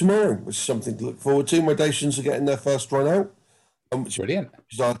first coming tomorrow, which is something to look forward to. My Dacians are getting their first run out. Brilliant.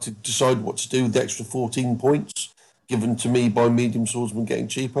 Because I had to decide what to do with the extra 14 points given to me by medium swordsman getting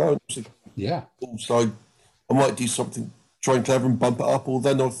cheaper. Yeah. So I might do something, try and clever and bump it up. Or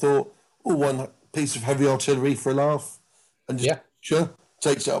then I thought, one piece of heavy artillery for a laugh. And just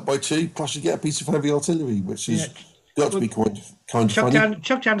takes it up by 2. Plus you get a piece of heavy artillery, which is got to be kind of funny.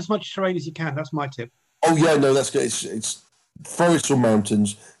 Chuck down as much terrain as you can. That's my tip. Oh, yeah, no, that's good. It's forests or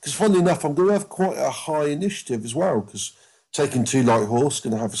mountains. Because funnily enough, I'm going to have quite a high initiative as well, because taking 2 light horse,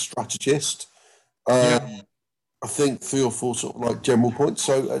 going to have a strategist. I think 3 or 4 sort of like general points.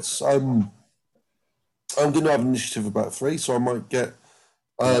 So it's I'm going to have an initiative about 3, so I might get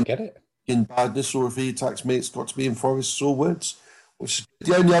in badness, or if he attacks me, it's got to be in forests or woods. Which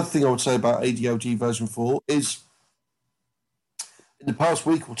the only other thing I would say about ADLG version 4 is in the past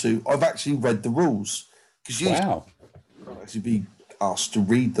week or 2, I've actually read the rules. Because usually I'll actually be asked to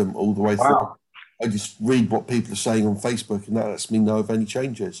read them all the way through. I just read what people are saying on Facebook, and that lets me know of any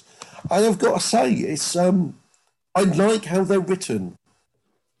changes. And I've got to say, it's I like how they're written.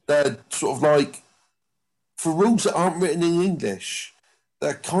 They're sort of like, for rules that aren't written in English,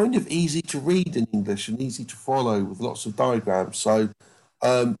 they're kind of easy to read in English and easy to follow with lots of diagrams. So,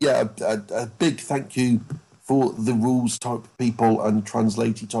 a big thank you for the rules type people and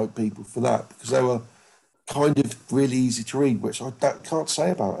translatey type people for that, because they were kind of really easy to read, which I can't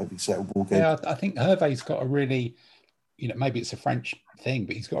say about every set of war games. Yeah, I think Hervé's got a really, maybe it's a French thing,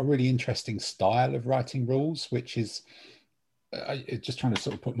 but he's got a really interesting style of writing rules, which is, just trying to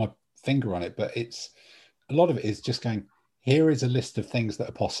sort of put my finger on it, but it's, a lot of it is just going, here is a list of things that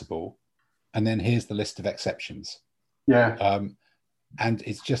are possible, and then here's the list of exceptions. Yeah. And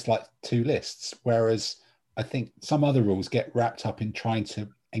it's just like 2 lists, whereas I think some other rules get wrapped up in trying to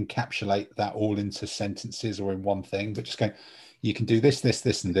encapsulate that all into sentences or in one thing, but just going, you can do this, this,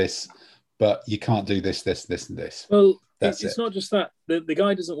 this, and this, but you can't do this, this, this, and this. Well, it's not just that. The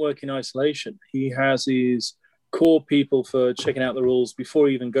guy doesn't work in isolation. He has his core people for checking out the rules before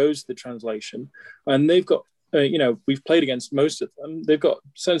he even goes to the translation, and they've got, we've played against most of them. They've got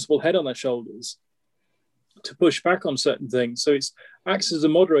sensible head on their shoulders to push back on certain things. So it's acts as a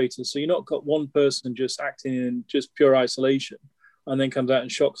moderator. So you're not got one person just acting in just pure isolation and then comes out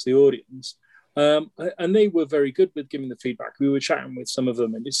and shocks the audience. And they were very good with giving the feedback. We were chatting with some of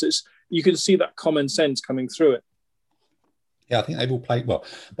them, and you can see that common sense coming through it. Yeah, I think they've all played well.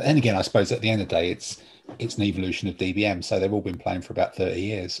 But then again, I suppose at the end of the day, it's an evolution of DBM. So they've all been playing for about 30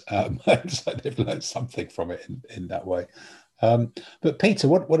 years. So they've learned something from it in that way. But Peter,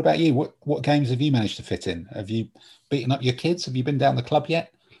 what about you? What games have you managed to fit in? Have you beaten up your kids? Have you been down the club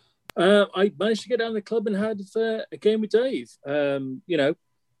yet? I managed to get down the club and had a game with Dave.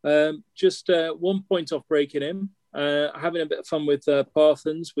 Just 1 point off breaking him. Having a bit of fun with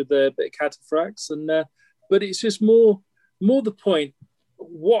Parthens, with a bit of cataphracts, but it's just more the point.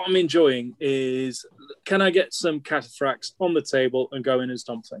 What I'm enjoying is, can I get some cataphracts on the table and go in and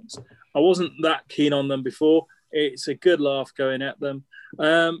stomp things? I wasn't that keen on them before. It's a good laugh going at them.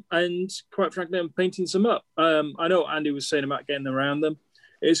 And quite frankly, I'm painting some up. I know what Andy was saying about getting around them.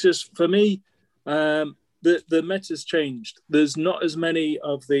 It's just, for me, the meta's changed. There's not as many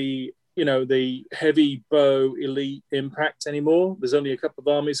of the heavy bow elite impact anymore. There's only a couple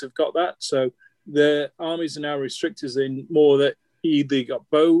of armies who've got that. So the armies are now restricted in more that either you got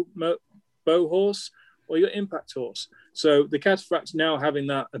bow horse or you got impact horse. So the cataphracts now having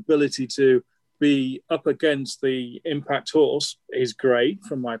that ability to be up against the impact horse is great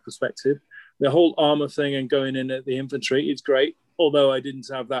from my perspective. The whole armor thing and going in at the infantry is great, although I didn't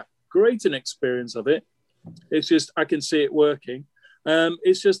have that great an experience of it. It's just, I can see it working.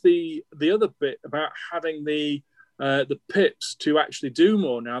 It's just the other bit about having the the pips to actually do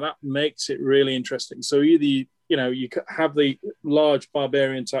more. Now that makes it really interesting. So either you have the large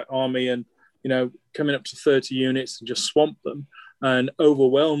barbarian type army and coming up to 30 units and just swamp them and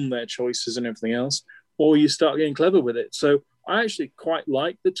overwhelm their choices and everything else, or you start getting clever with it. So I actually quite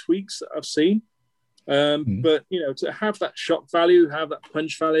like the tweaks that I've seen. But to have that shock value, have that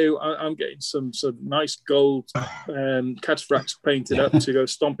punch value, I'm getting some nice gold cataphracts painted up to go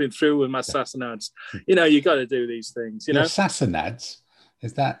stomping through with my Sassanades. You got to do these things. Your Sassanades,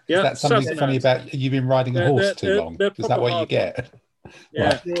 is that something Sassanades. Funny about you've been riding a horse too long? Is that what you get?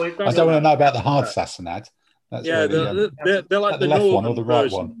 Yeah, right. I don't want to know about the hard Sassanad. That's they're like the left northern one or the right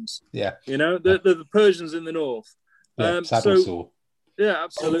Persians. one. Yeah, they're the Persians in the north. Saddle saw. Yeah,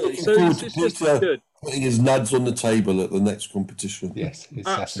 absolutely. So it's just good. Putting his nads on the table at the next competition. Yes,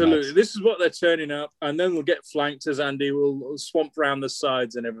 absolutely. This is what they're turning up, and then we'll get flanked as Andy will swamp around the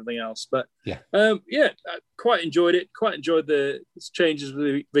sides and everything else. But I quite enjoyed it. Quite enjoyed the changes with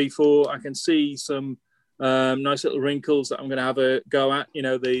the V4. I can see some nice little wrinkles that I'm going to have a go at.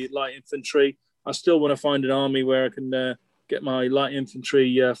 The light infantry. I still want to find an army where I can get my light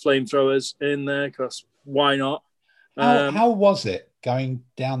infantry flamethrowers in there, because why not? How was it going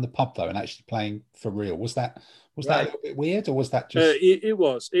down the pub though and actually playing for real? Was that a little bit weird, or was that just? It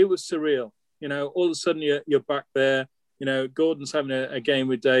was surreal. All of a sudden you're back there. Gordon's having a game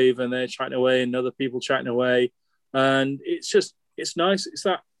with Dave, and they're chatting away, and other people chatting away, and it's nice. It's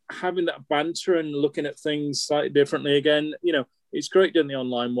that having that banter and looking at things slightly differently again. It's great doing the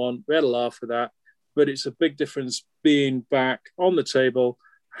online one. We had a laugh with that, but it's a big difference being back on the table,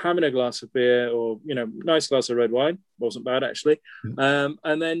 having a glass of beer or, nice glass of red wine. Wasn't bad, actually.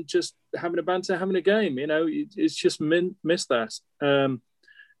 And then just having a banter, having a game, it's just missed that. And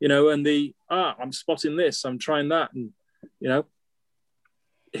I'm spotting this, I'm trying that. And,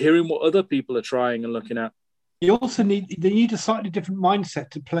 hearing what other people are trying and looking at. You also need a slightly different mindset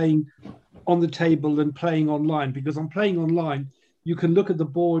to playing on the table than playing online, because on playing online, you can look at the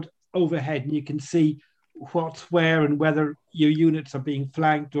board overhead and you can see what's where and whether your units are being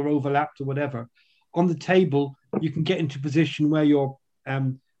flanked or overlapped or whatever. On the table, you can get into a position where you're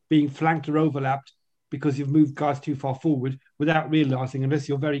being flanked or overlapped because you've moved guys too far forward without realizing, unless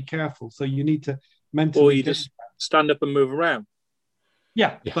you're very careful. So you need to mentally... Or you just stand up and move around.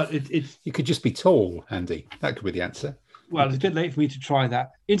 Yeah. But it's... You could just be tall, Andy. That could be the answer. Well, it's a bit late for me to try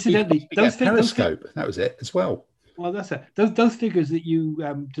that. Incidentally, Periscope, that was it as well. Well, that's it. Those figures that you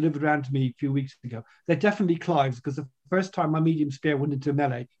delivered around to me a few weeks ago, they're definitely Clive's, because the first time my medium spear went into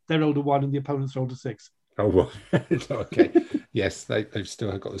melee, they rolled a 1 and the opponents rolled a 6. Oh, well, okay. Yes, they've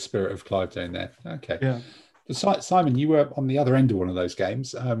still got the spirit of Clive down there. Okay. Yeah. But Simon, you were on the other end of one of those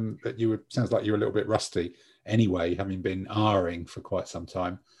games, but sounds like you were a little bit rusty anyway, having been R-ing for quite some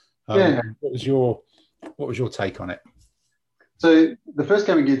time. What was your take on it? So the first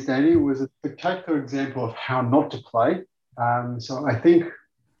game against Danny was a spectacular example of how not to play. So I think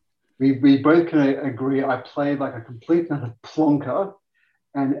we both can agree I played like a complete and utter plonker,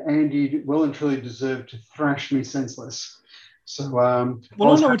 and Andy well and truly deserved to thrash me senseless. So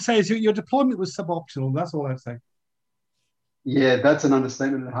all I would say is your deployment was suboptimal. That's all I'd say. Yeah, that's an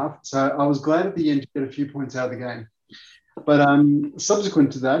understatement and a half. So I was glad at the end to get a few points out of the game. But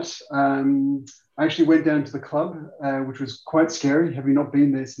subsequent to that, I actually went down to the club, which was quite scary, having not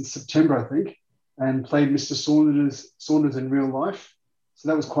been there since September, I think, and played Mr. Saunders in real life. So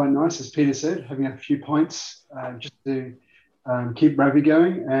that was quite nice, as Peter said, having a few pints just to keep Ravi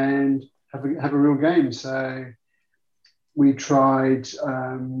going and have a real game. So we tried...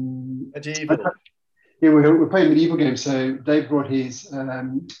 medieval. Yeah, we're playing medieval games. So Dave brought his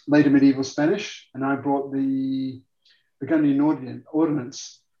later medieval Spanish, and I brought the Burgundian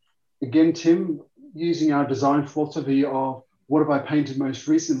Ordnance. Again, Tim, using our design philosophy of what have I painted most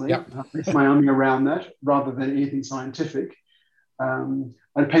recently, I based my army around that rather than anything scientific.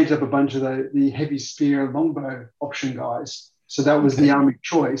 I painted up a bunch of the heavy spear longbow option guys. So that was the army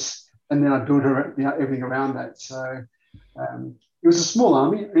choice. And then I built everything around that. So it was a small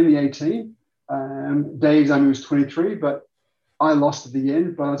army, only 18. Dave's army was 23, but I lost at the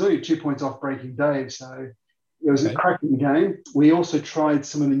end. But I was only 2 points off breaking Dave. So it was a cracking game. We also tried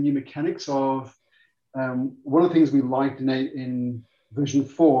some of the new mechanics of one of the things we liked in version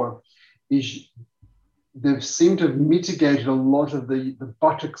 4 is they seem to have mitigated a lot of the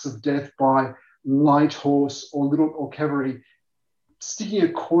buttocks of death by light horse or cavalry sticking a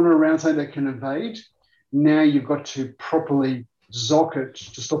corner around something that can evade. Now you've got to properly zock it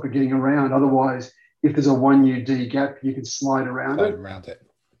to stop it getting around. Otherwise, if there's a 1 UD gap, you can slide around it.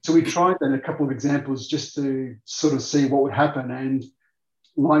 So we tried that in a couple of examples just to sort of see what would happen. And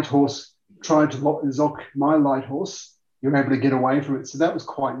light horse tried to zock my light horse, you're able to get away from it. So that was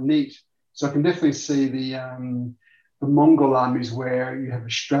quite neat. So I can definitely see the Mongol armies where you have a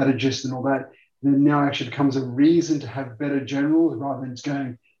strategist and all that. And then now actually becomes a reason to have better generals rather than just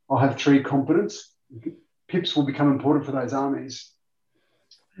going, I'll have 3 competence. Pips will become important for those armies.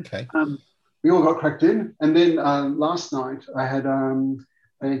 Okay. We all got cracked in. And then last night I had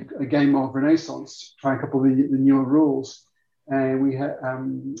a game of Renaissance, trying a couple of the newer rules. And we had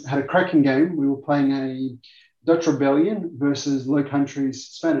a cracking game. We were playing a Dutch rebellion versus Low Countries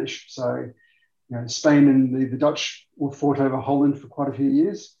Spanish. So, Spain and the Dutch were fought over Holland for quite a few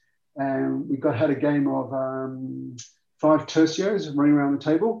years. And we had a game of 5 tercios running around the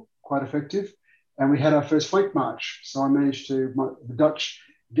table, quite effective. And we had our first flank march. So I managed the Dutch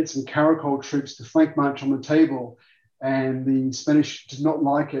get some caracol troops to flank march on the table. And the Spanish did not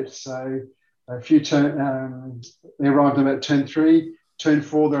like it. So they arrived about turn 3, turn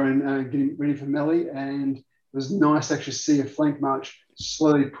 4, they're getting ready for melee. And it was nice to actually see a flank march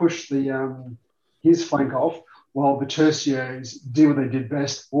slowly push his flank off, while the tercios did what they did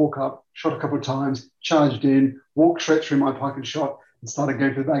best, walk up, shot a couple of times, charged in, walked straight through my pike and shot, and started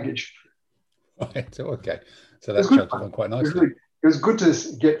going for the baggage. Right, okay. So that chugged on quite nicely. It was good to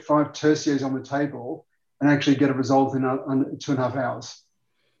get 5 tercios on the table and actually get a result in 2.5 hours.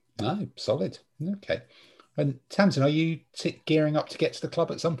 No, solid. Okay. And Tamsin, are you gearing up to get to the club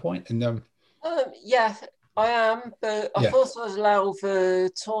at some point? And yeah, I am, but I thought I was allowed for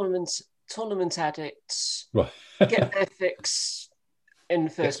tournament addicts get their fix in the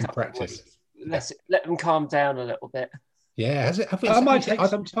first couple of weeks. Let them calm down a little bit. Yeah, has it? That might take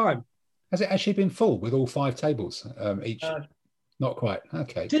some time. Has it actually been full with all 5 tables each? Not quite.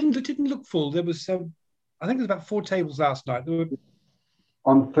 Okay. Didn't look full. There was some. I think there was about 4 tables last night.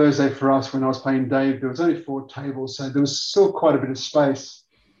 On Thursday for us, when I was playing Dave, there was only 4 tables, so there was still quite a bit of space.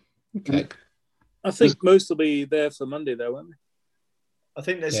 Okay. I think most will be there for Monday, though, won't they? I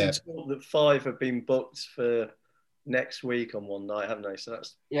think there's some talk that 5 have been booked for next week on one night, haven't they? So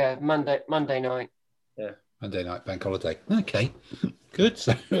that's Monday night. Yeah, Monday night bank holiday. Okay, good.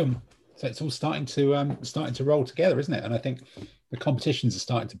 So it's all starting to roll together, isn't it? And I think the competitions are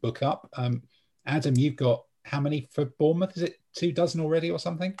starting to book up. Adam, you've got how many for Bournemouth? Is it 24 already or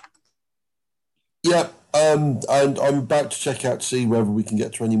something? Yeah, and I'm about to check out to see whether we can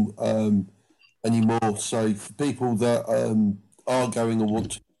get to any more. So for people that are going and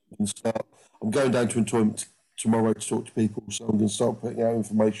want to start, I'm going down to employment tomorrow to talk to people. So I'm going to start putting out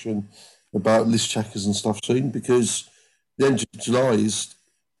information about list checkers and stuff soon, because the end of July is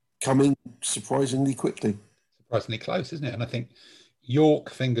coming surprisingly quickly. Surprisingly close, isn't it? And I think York,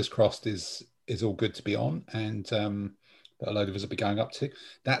 fingers crossed, is all good to be on, and that a load of us will be going up to.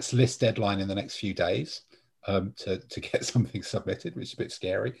 That's list deadline in the next few days to get something submitted, which is a bit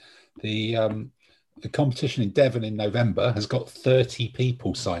scary. The competition in Devon in November has got 30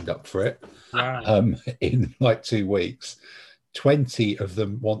 people signed up for it. Wow. In like 2 weeks. 20 of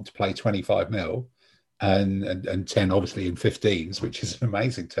them want to play 25 mil and 10 obviously in 15s, which is an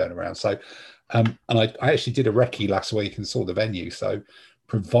amazing turnaround. So and I actually did a recce last week and saw the venue. So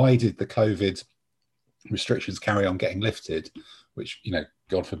provided the COVID restrictions carry on getting lifted, which,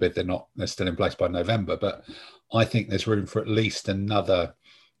 God forbid they're still in place by November, but I think there's room for at least another,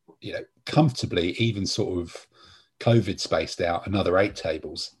 comfortably, even sort of COVID spaced out, another 8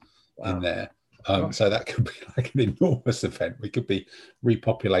 tables in there. So that could be like an enormous event. We could be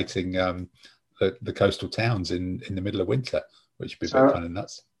repopulating the coastal towns in the middle of winter, which would be a bit kind of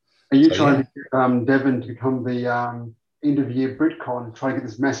nuts. Are you trying to get Devon to become the end of year BritCon, try to get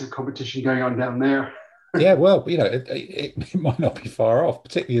this massive competition going on down there? Yeah, well, it might not be far off,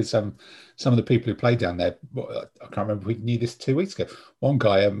 particularly as some of the people who play down there. I can't remember if we knew this 2 weeks ago. One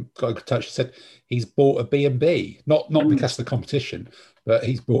guy got in touch and said he's bought a B&B, not because of the competition, but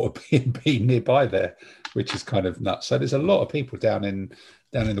he's bought a B&B nearby there, which is kind of nuts. So there's a lot of people down in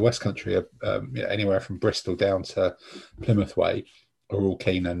the West Country, anywhere from Bristol down to Plymouth way, are all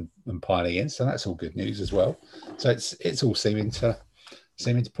keen and piling in. So that's all good news as well. So it's all seeming to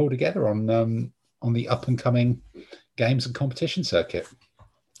pull together on the up and coming games and competition circuit.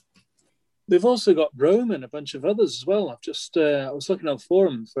 They've also got Rome and a bunch of others as well. I was looking on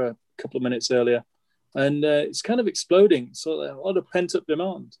forum for a couple of minutes earlier, and it's kind of exploding. So a lot of pent up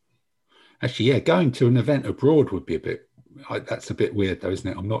demand. Actually, yeah, going to an event abroad would be that's a bit weird though, isn't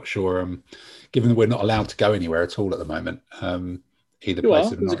it? I'm not sure, given that we're not allowed to go anywhere at all at the moment. Either place.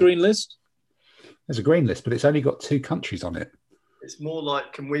 There's a green list. There's a green list, but it's only got 2 countries on it. it's more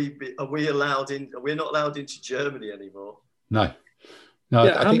like, are we allowed in? We're not allowed into Germany anymore. No.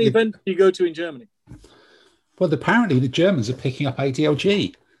 Yeah, how many events do you go to in Germany? Well, apparently the Germans are picking up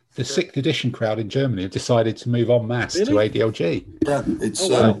ADLG. the 6th edition crowd in Germany have decided to move en masse to Really? ADLG. Yeah, it's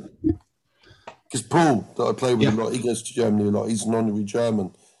wow. because Paul that I play with Yeah. a lot, he goes to Germany a lot. He's an honorary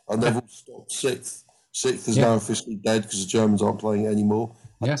German, and they've all stopped 6th. 6th is now officially dead because the Germans aren't playing it anymore.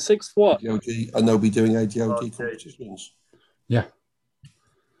 Yeah. 6th what? ADLG, and they'll be doing ADLG competitions. Yeah.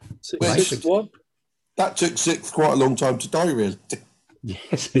 6th what? That took 6th quite a long time to die, really.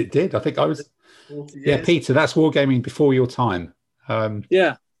 Yes, it did. I think I was. 40 Yeah, years. Peter, that's wargaming before your time.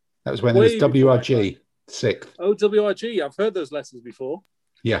 Yeah. That was when there was Way before WRG 6th. Oh, WRG. I've heard those letters before.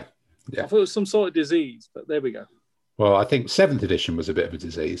 Yeah. I thought it was some sort of disease, but there we go. Well, I think 7th edition was a bit of a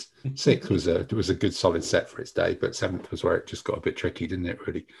disease. 6th was a good solid set for its day, but 7th was where it just got a bit tricky, didn't it?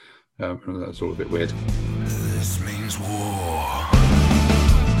 Really, that was all a bit weird. This means war.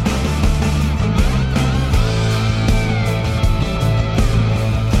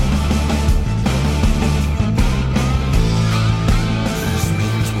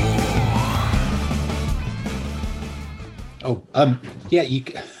 Oh, yeah,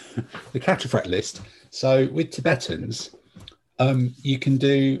 the cataphract list. So with Tibetans, you can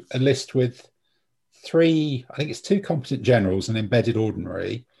do a list with 3, I think it's 2 competent generals, an embedded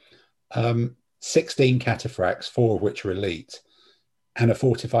ordinary, 16 cataphracts, 4 of which are elite, and a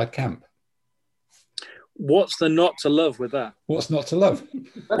fortified camp. What's the not to love with that? What's not to love?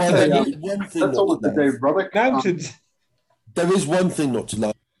 That's all with the Dave Roddick. Mountains. There is one thing not to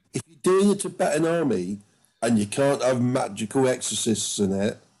love. If you're doing a Tibetan army and you can't have magical exorcists in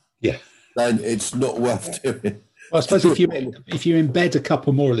it, Yeah. then it's not worth doing. Well, I suppose if you embed a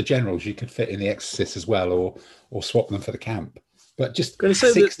couple more of the generals, you could fit in the exorcists as well, or swap them for the camp. But just Going to say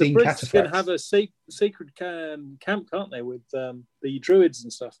that the 16 Brits can cataphracts. have a sacred camp, can't they, with the druids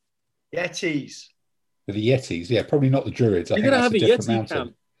and stuff? Yetis. With the Yetis, yeah, probably not the Druids. I You're think going to that's have a different Yeti mountain.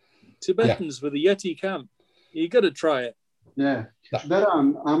 camp. Tibetans with a Yeti camp. You got to try it. Yeah, that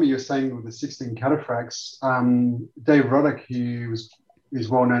army you're saying with the 16 cataphracts, Dave Roddick, who is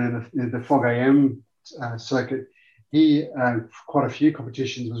well known in the Fog AM circuit, he quite a few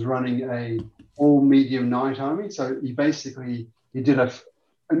competitions was running a all medium knight army. So he did an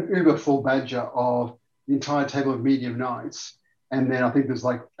uber full badger of the entire table of medium knights, and then I think there's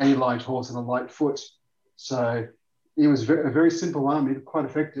like a light horse and a light foot. So it was a very simple army, quite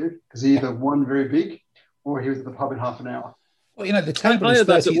effective, because he either won very big or he was at the pub in half an hour. Well, the table is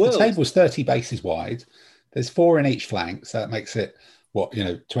 30. The table's 30 bases wide. There's 4 in each flank, so that makes it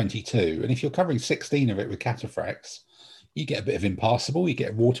 22. And if you're covering 16 of it with cataphracts, you get a bit of impassable. You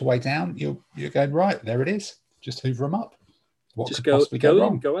get a waterway down. You're going right. There it is. Just hoover them up. What Just could possibly go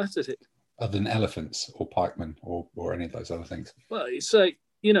wrong? Go at it. Other than elephants or pikemen or any of those other things. Well, it's like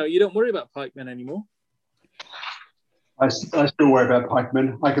you don't worry about pikemen anymore. I still worry about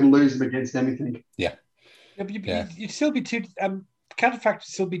pikemen. I can lose them against anything. Yeah. Yeah, but you'd still be too. Cataphracts would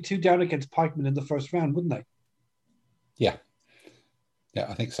still be 2 down against pikemen in the first round, wouldn't they? Yeah. Yeah,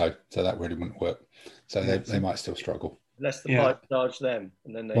 I think so. So that really wouldn't work. So they might still struggle. Unless the pipe charge them,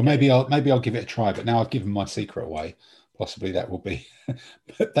 and then Well, maybe I'll give it a try. But now I've given my secret away. Possibly that will be.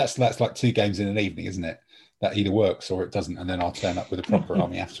 But that's like 2 games in an evening, isn't it? That either works or it doesn't, and then I'll turn up with a proper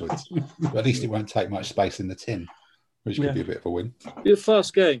army afterwards. But at least it won't take much space in the tin, which could be a bit of a win. Be a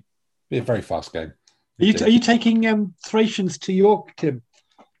fast game. Be a very fast game. Are you taking Thracians to York, Tim?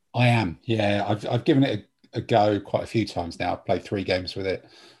 I am. Yeah, I've given it a go quite a few times now. I've played 3 games with it.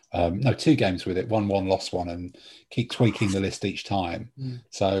 No, 2 games with it. Won one, lost one, and keep tweaking the list each time.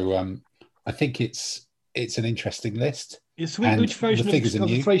 So I think it's an interesting list. Which version of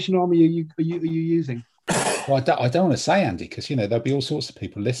the Thracian army are you using? Well, I don't want to say, Andy, because there'll be all sorts of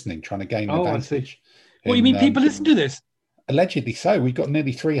people listening trying to gain an advantage. What you mean? People listen to this? Allegedly so. We've got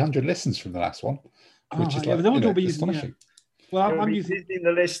nearly 300 listens from the last one, which is astonishing. Well, I'm using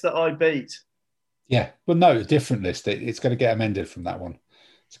the list that I beat. Yeah, well, no, a different list. It's going to get amended from that one.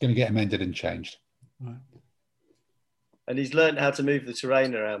 It's going to get amended and changed. Right. And he's learned how to move the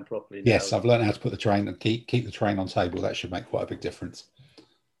terrain around properly now. Yes, I've learned how to put the terrain and keep the terrain on table. That should make quite a big difference.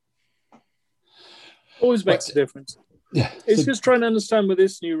 Always makes a difference. Yeah, it's just trying to understand with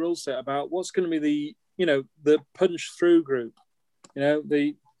this new rule set about what's going to be the punch through group.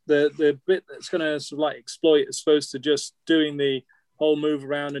 The bit that's going to sort of like exploit as opposed to just doing the whole move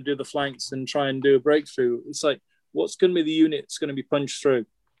around and do the flanks and try and do a breakthrough. It's like, what's going to be the unit that's going to be punched through?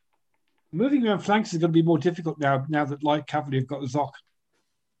 Moving around flanks is going to be more difficult now that light cavalry have got the Zoc.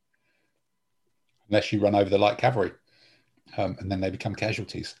 Unless you run over the light cavalry, and then they become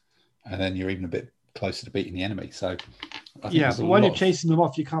casualties, and then you're even a bit closer to beating the enemy. So, but while you're chasing them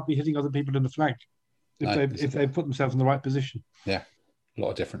off, you can't be hitting other people in the flank if they put themselves in the right position. Yeah, a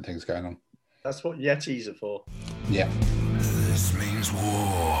lot of different things going on. That's what Yetis are for. Yeah. This means war.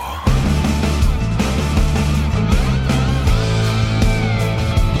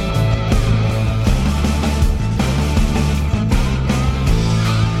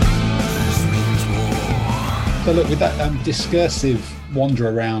 So look, with that discursive wander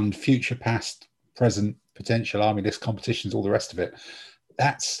around future, past, present, potential army list competitions, all the rest of it,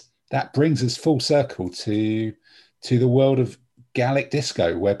 that brings us full circle to the world of Gallic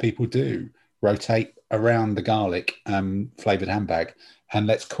disco, where people do rotate around the garlic flavoured handbag. And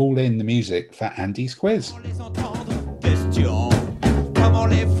let's call in the music for Andy's quiz.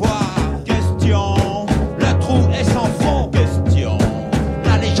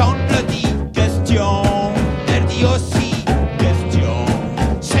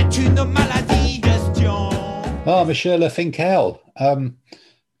 Ah, Monsieur Le Finkel.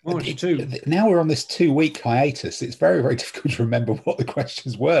 Now we're on this 2-week hiatus. It's very, very difficult to remember what the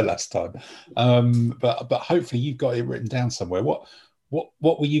questions were last time. But hopefully you've got it written down somewhere. What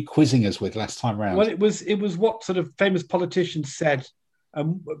were you quizzing us with last time round? Well, it was what sort of famous politicians said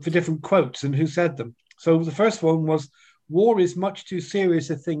for different quotes and who said them. So the first one was, "War is much too serious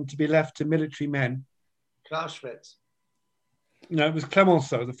a thing to be left to military men." Clausewitz. No, it was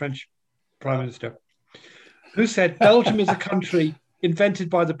Clemenceau, the French Prime Minister, who said Belgium is a country invented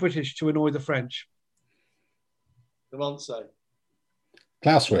by the British to annoy the French. Clemenceau.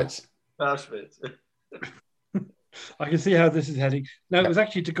 Clausewitz. Clausewitz. I can see how this is heading. No, it was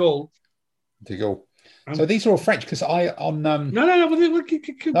actually de Gaulle. De Gaulle. So these are all French because No. No,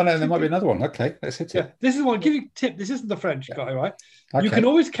 there might be another one. Okay, let's hit it. Yeah, this is one. I'll give you a tip. This isn't the French guy, right? Okay. You can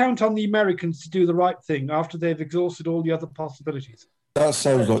always count on the Americans to do the right thing after they've exhausted all the other possibilities. That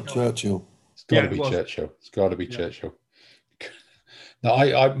sounds like Churchill. It's got to be Churchill. It's got to be Churchill. No,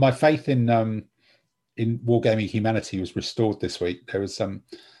 I my faith in wargaming humanity was restored this week. There was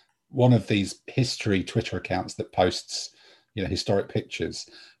one of these history Twitter accounts that posts, historic pictures.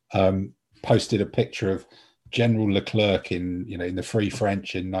 Posted a picture of General Leclerc in the Free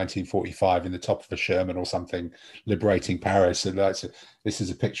French in 1945 in the top of a Sherman or something, liberating Paris. And this is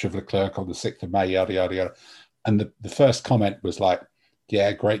a picture of Leclerc on the 6th of May, yada yada yada. And the first comment was like,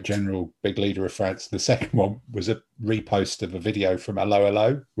 "Yeah, great general, big leader of France." The second one was a repost of a video from Hello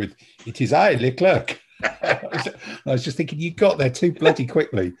Hello with "It is I, Leclerc." I was just thinking, you got there too bloody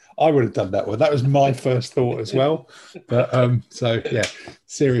quickly. I would have done that one. That was my first thought as well. But so yeah,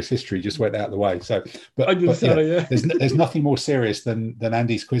 serious history just went out the way. So, but yeah, there's nothing more serious than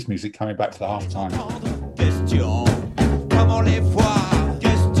Andy's quiz music coming back for the half time.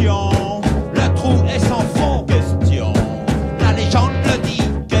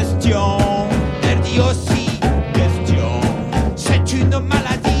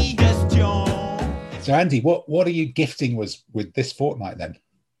 So Andy, what are you gifting was with this fortnight then?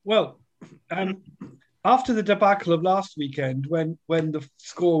 Well, after the debacle of last weekend, when the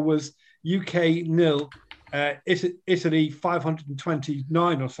score was UK 0, Italy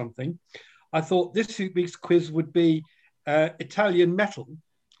 529 or something, I thought this week's quiz would be Italian metal,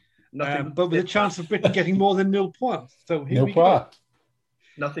 but with a chance of Britain getting more than 0 points. So here we go.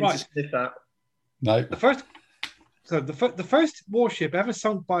 Nothing to sniff at. No. The first warship ever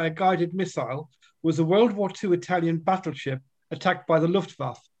sunk by a guided missile was a World War II Italian battleship attacked by the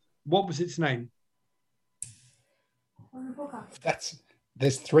Luftwaffe. What was its name?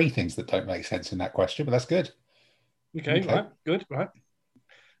 There's 3 things that don't make sense in that question, but that's good. Okay. Right, good, right.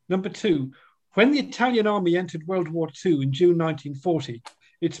 Number 2, when the Italian army entered World War II in June 1940,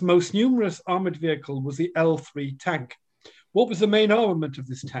 its most numerous armoured vehicle was the L3 tank. What was the main armament of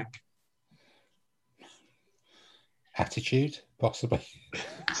this tank? Attitude, possibly.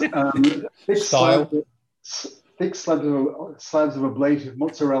 Style. Thick slabs of ablative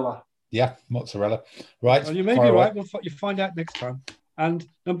mozzarella. Yeah, mozzarella. Right. Well, you may be right. You find out next time. And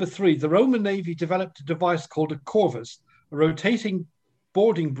number 3, the Roman Navy developed a device called a corvus, a rotating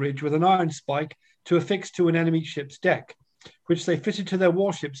boarding bridge with an iron spike to affix to an enemy ship's deck, which they fitted to their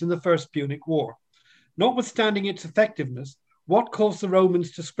warships in the First Punic War. Notwithstanding its effectiveness, what caused the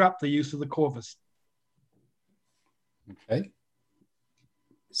Romans to scrap the use of the corvus? Okay.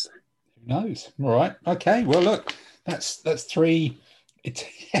 Who knows? All right. Okay. Well, look, that's 3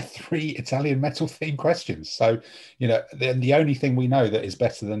 Italian metal themed questions. So, the only thing we know that is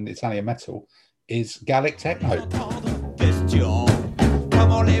better than Italian metal is Gallic techno.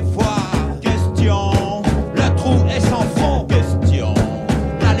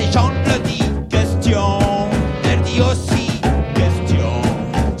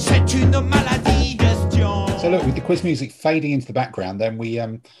 So look, with the quiz music fading into the background, then we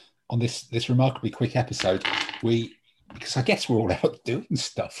on this remarkably quick episode, because I guess we're all out doing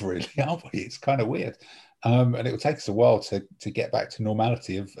stuff, really, aren't we? It's kind of weird. and it will take us a while to get back to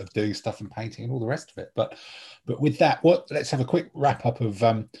normality of doing stuff and painting and all the rest of it. But with that, let's have a quick wrap up of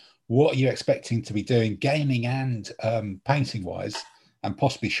what are you expecting to be doing, gaming and painting wise, and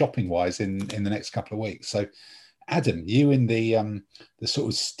possibly shopping wise in the next couple of weeks. So, Adam, you in the sort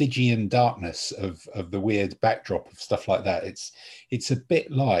of Stygian darkness of the weird backdrop of stuff like that. It's a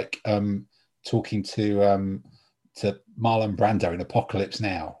bit like talking to Marlon Brando in Apocalypse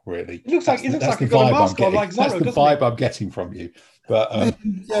Now. Really, it looks like you've got a mask on, like Zorro. That's the vibe I'm getting from you. But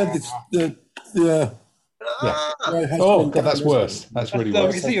oh God, that's worse. That's really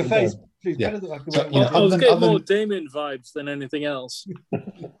worse. We can see your face. Please, yeah. I was getting more Damien vibes than anything else.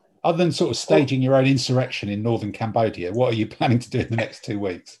 Other than sort of staging your own insurrection in northern Cambodia, what are you planning to do in the next 2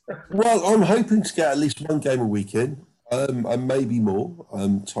 weeks? Well, I'm hoping to get at least one game a week in, and maybe more,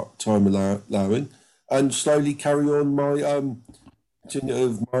 time allowing, and slowly carry on my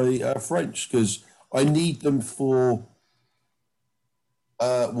French, because I need them for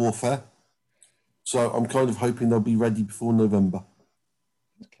warfare. So I'm kind of hoping they'll be ready before November.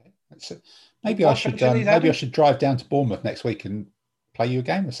 Okay, that's it. Maybe I should drive down to Bournemouth next week and play you a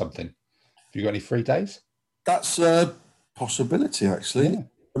game or something. Have you got any free days? That's a possibility, actually.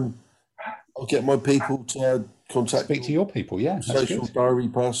 Yeah. I'll get my people to speak to your people. Yeah, that's social good. diary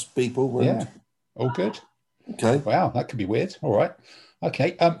pass people. Yeah, all good. Okay. Wow, that could be weird. All right.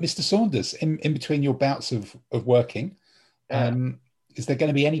 Okay, Mr. Saunders, in between your bouts of working, is there going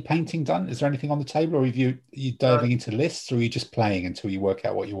to be any painting done? Is there anything on the table, or are you diving into lists, or are you just playing until you work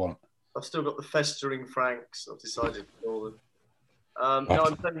out what you want? I've still got the festering Franks. I've decided to call them. No,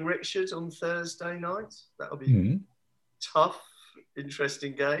 I'm playing Richard on Thursday night. That'll be tough,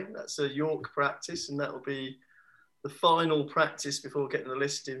 interesting game. That's a York practice, and that will be the final practice before getting the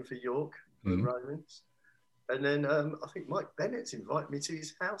list in for York for the Romans. And then I think Mike Bennett's invited me to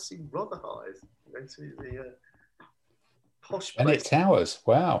his house in Rotherhithe. Going to the posh place. Bennett Towers.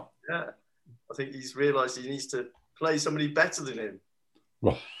 Wow. Yeah, I think he's realised he needs to play somebody better than him.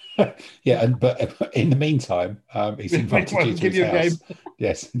 Right. Yeah, but in the meantime, he's invited you to his house. Game.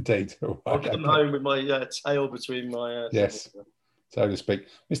 Yes, indeed. Right, I'll come home with my tail between my yes, so to speak.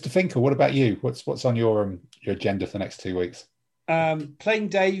 Mr. Finkel, what about you? What's on your agenda for the next 2 weeks? Playing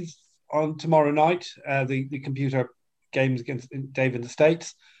Dave on tomorrow night, the computer games against Dave in the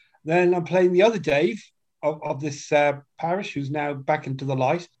States. Then I'm playing the other Dave of this parish, who's now back into the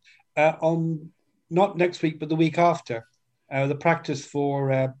light, on not next week, but the week after. The practice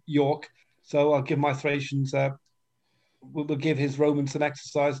for York. So I'll give my Thracians, we'll give his Romans some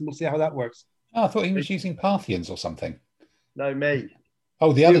exercise, and we'll see how that works. Oh, I thought he was using Parthians or something. No, me.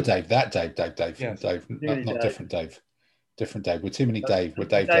 Oh, the other Dave, that Dave. Yes. Dave, not different Dave. Different Dave. We're too many Dave. We're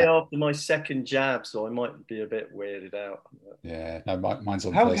Dave. Day after my second jab, so I might be a bit weirded out. Yeah, no, mine's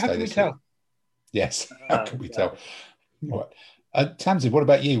on Thursday. How can we tell? Yes, how can we tell? What? Tamsin, what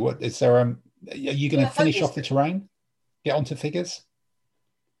about you? What is there? Are you going to finish off the terrain? Get onto figures?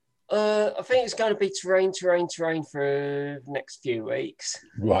 I think it's going to be terrain for the next few weeks.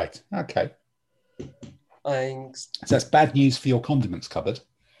 Right. Okay. Thanks. So that's bad news for your condiments cupboard.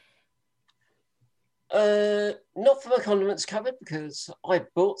 Not for my condiments cupboard, because I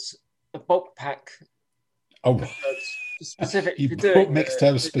bought a bulk pack. Oh, specifically you bought mixed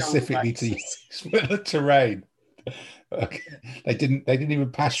herbs specifically to use for the terrain. Okay. They didn't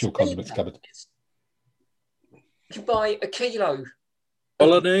even pass your condiments cupboard. You can buy a kilo.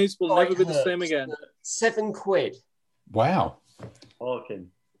 Bolognese will never be the same again. £7. Wow. Okay.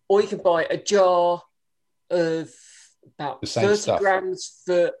 Or you can buy a jar of about 30 stuff. grams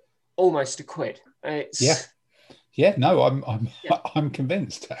for almost £1. Yeah. No, I'm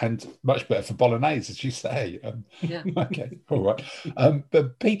convinced, and much better for bolognese, as you say. Okay, all right.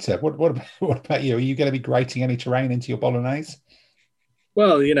 But Peter, what about you? Are you going to be grating any terrain into your bolognese?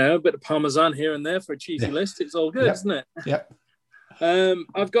 Well, a bit of Parmesan here and there for a cheesy list. It's all good, isn't it? Yep.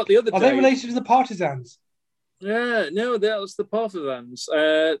 I've got the other. Are they related to the partisans? Yeah, no, that was the Partisans.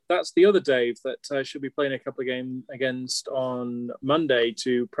 That's the other Dave that I should be playing a couple of games against on Monday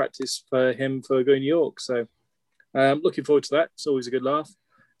to practice for him for going to York. So looking forward to that. It's always a good laugh.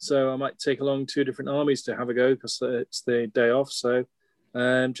 So I might take along 2 different armies to have a go, because it's the day off. So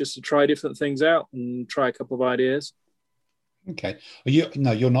just to try different things out and try a couple of ideas. Okay.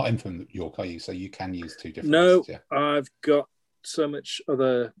 You're not in from York, are you? So you can use 2 different lists, yeah. I've got so much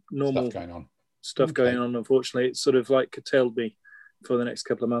other normal stuff going on. Unfortunately, it's sort of like curtailed me for the next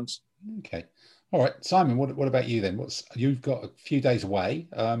couple of months. Okay. All right. Simon, what about you then? You've got a few days away,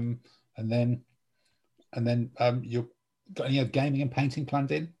 and then you've got any gaming and painting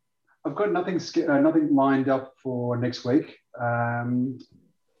planned in? I've got nothing lined up for next week.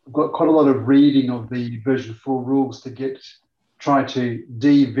 I've got quite a lot of reading of the version 4 rules to try to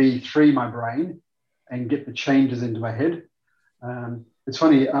DV3 my brain and get the changes into my head. It's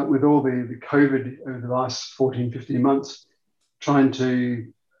funny, with all the COVID over the last 14, 15 months, trying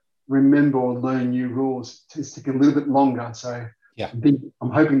to remember or learn new rules is taking a little bit longer. So yeah,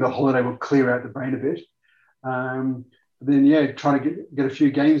 I'm hoping the holiday will clear out the brain a bit. Trying to get a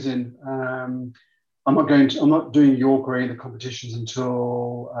few games in. I'm not doing York or any of the competitions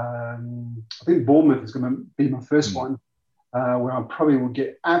until I think Bournemouth is going to be my first one, where I probably will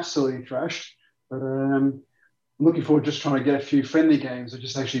get absolutely thrashed. But I'm looking forward to just trying to get a few friendly games, or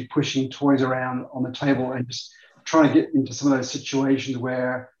just actually pushing toys around on the table and just trying to get into some of those situations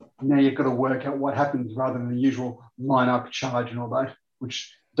where now you've got to work out what happens rather than the usual line up, charge, and all that,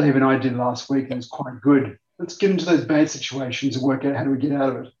 which Dave and I did last week, and it's quite good. Let's get into those bad situations and work out how do we get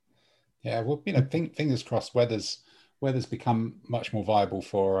out of it. Yeah, well, fingers crossed. Weather's become much more viable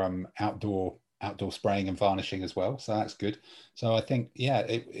for outdoor spraying and varnishing as well, so that's good. So I think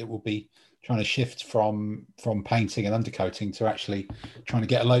it will be trying to shift from painting and undercoating to actually trying to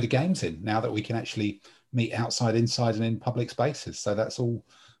get a load of games in now that we can actually meet outside, inside, and in public spaces. So that's all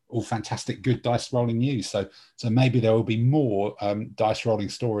fantastic, good dice rolling news. So maybe there will be more dice rolling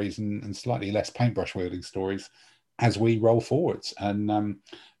stories and slightly less paintbrush wielding stories as we roll forwards and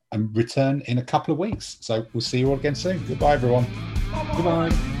return in a couple of weeks. So we'll see you all again soon. Goodbye, everyone.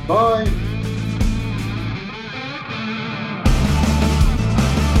 Goodbye. Bye.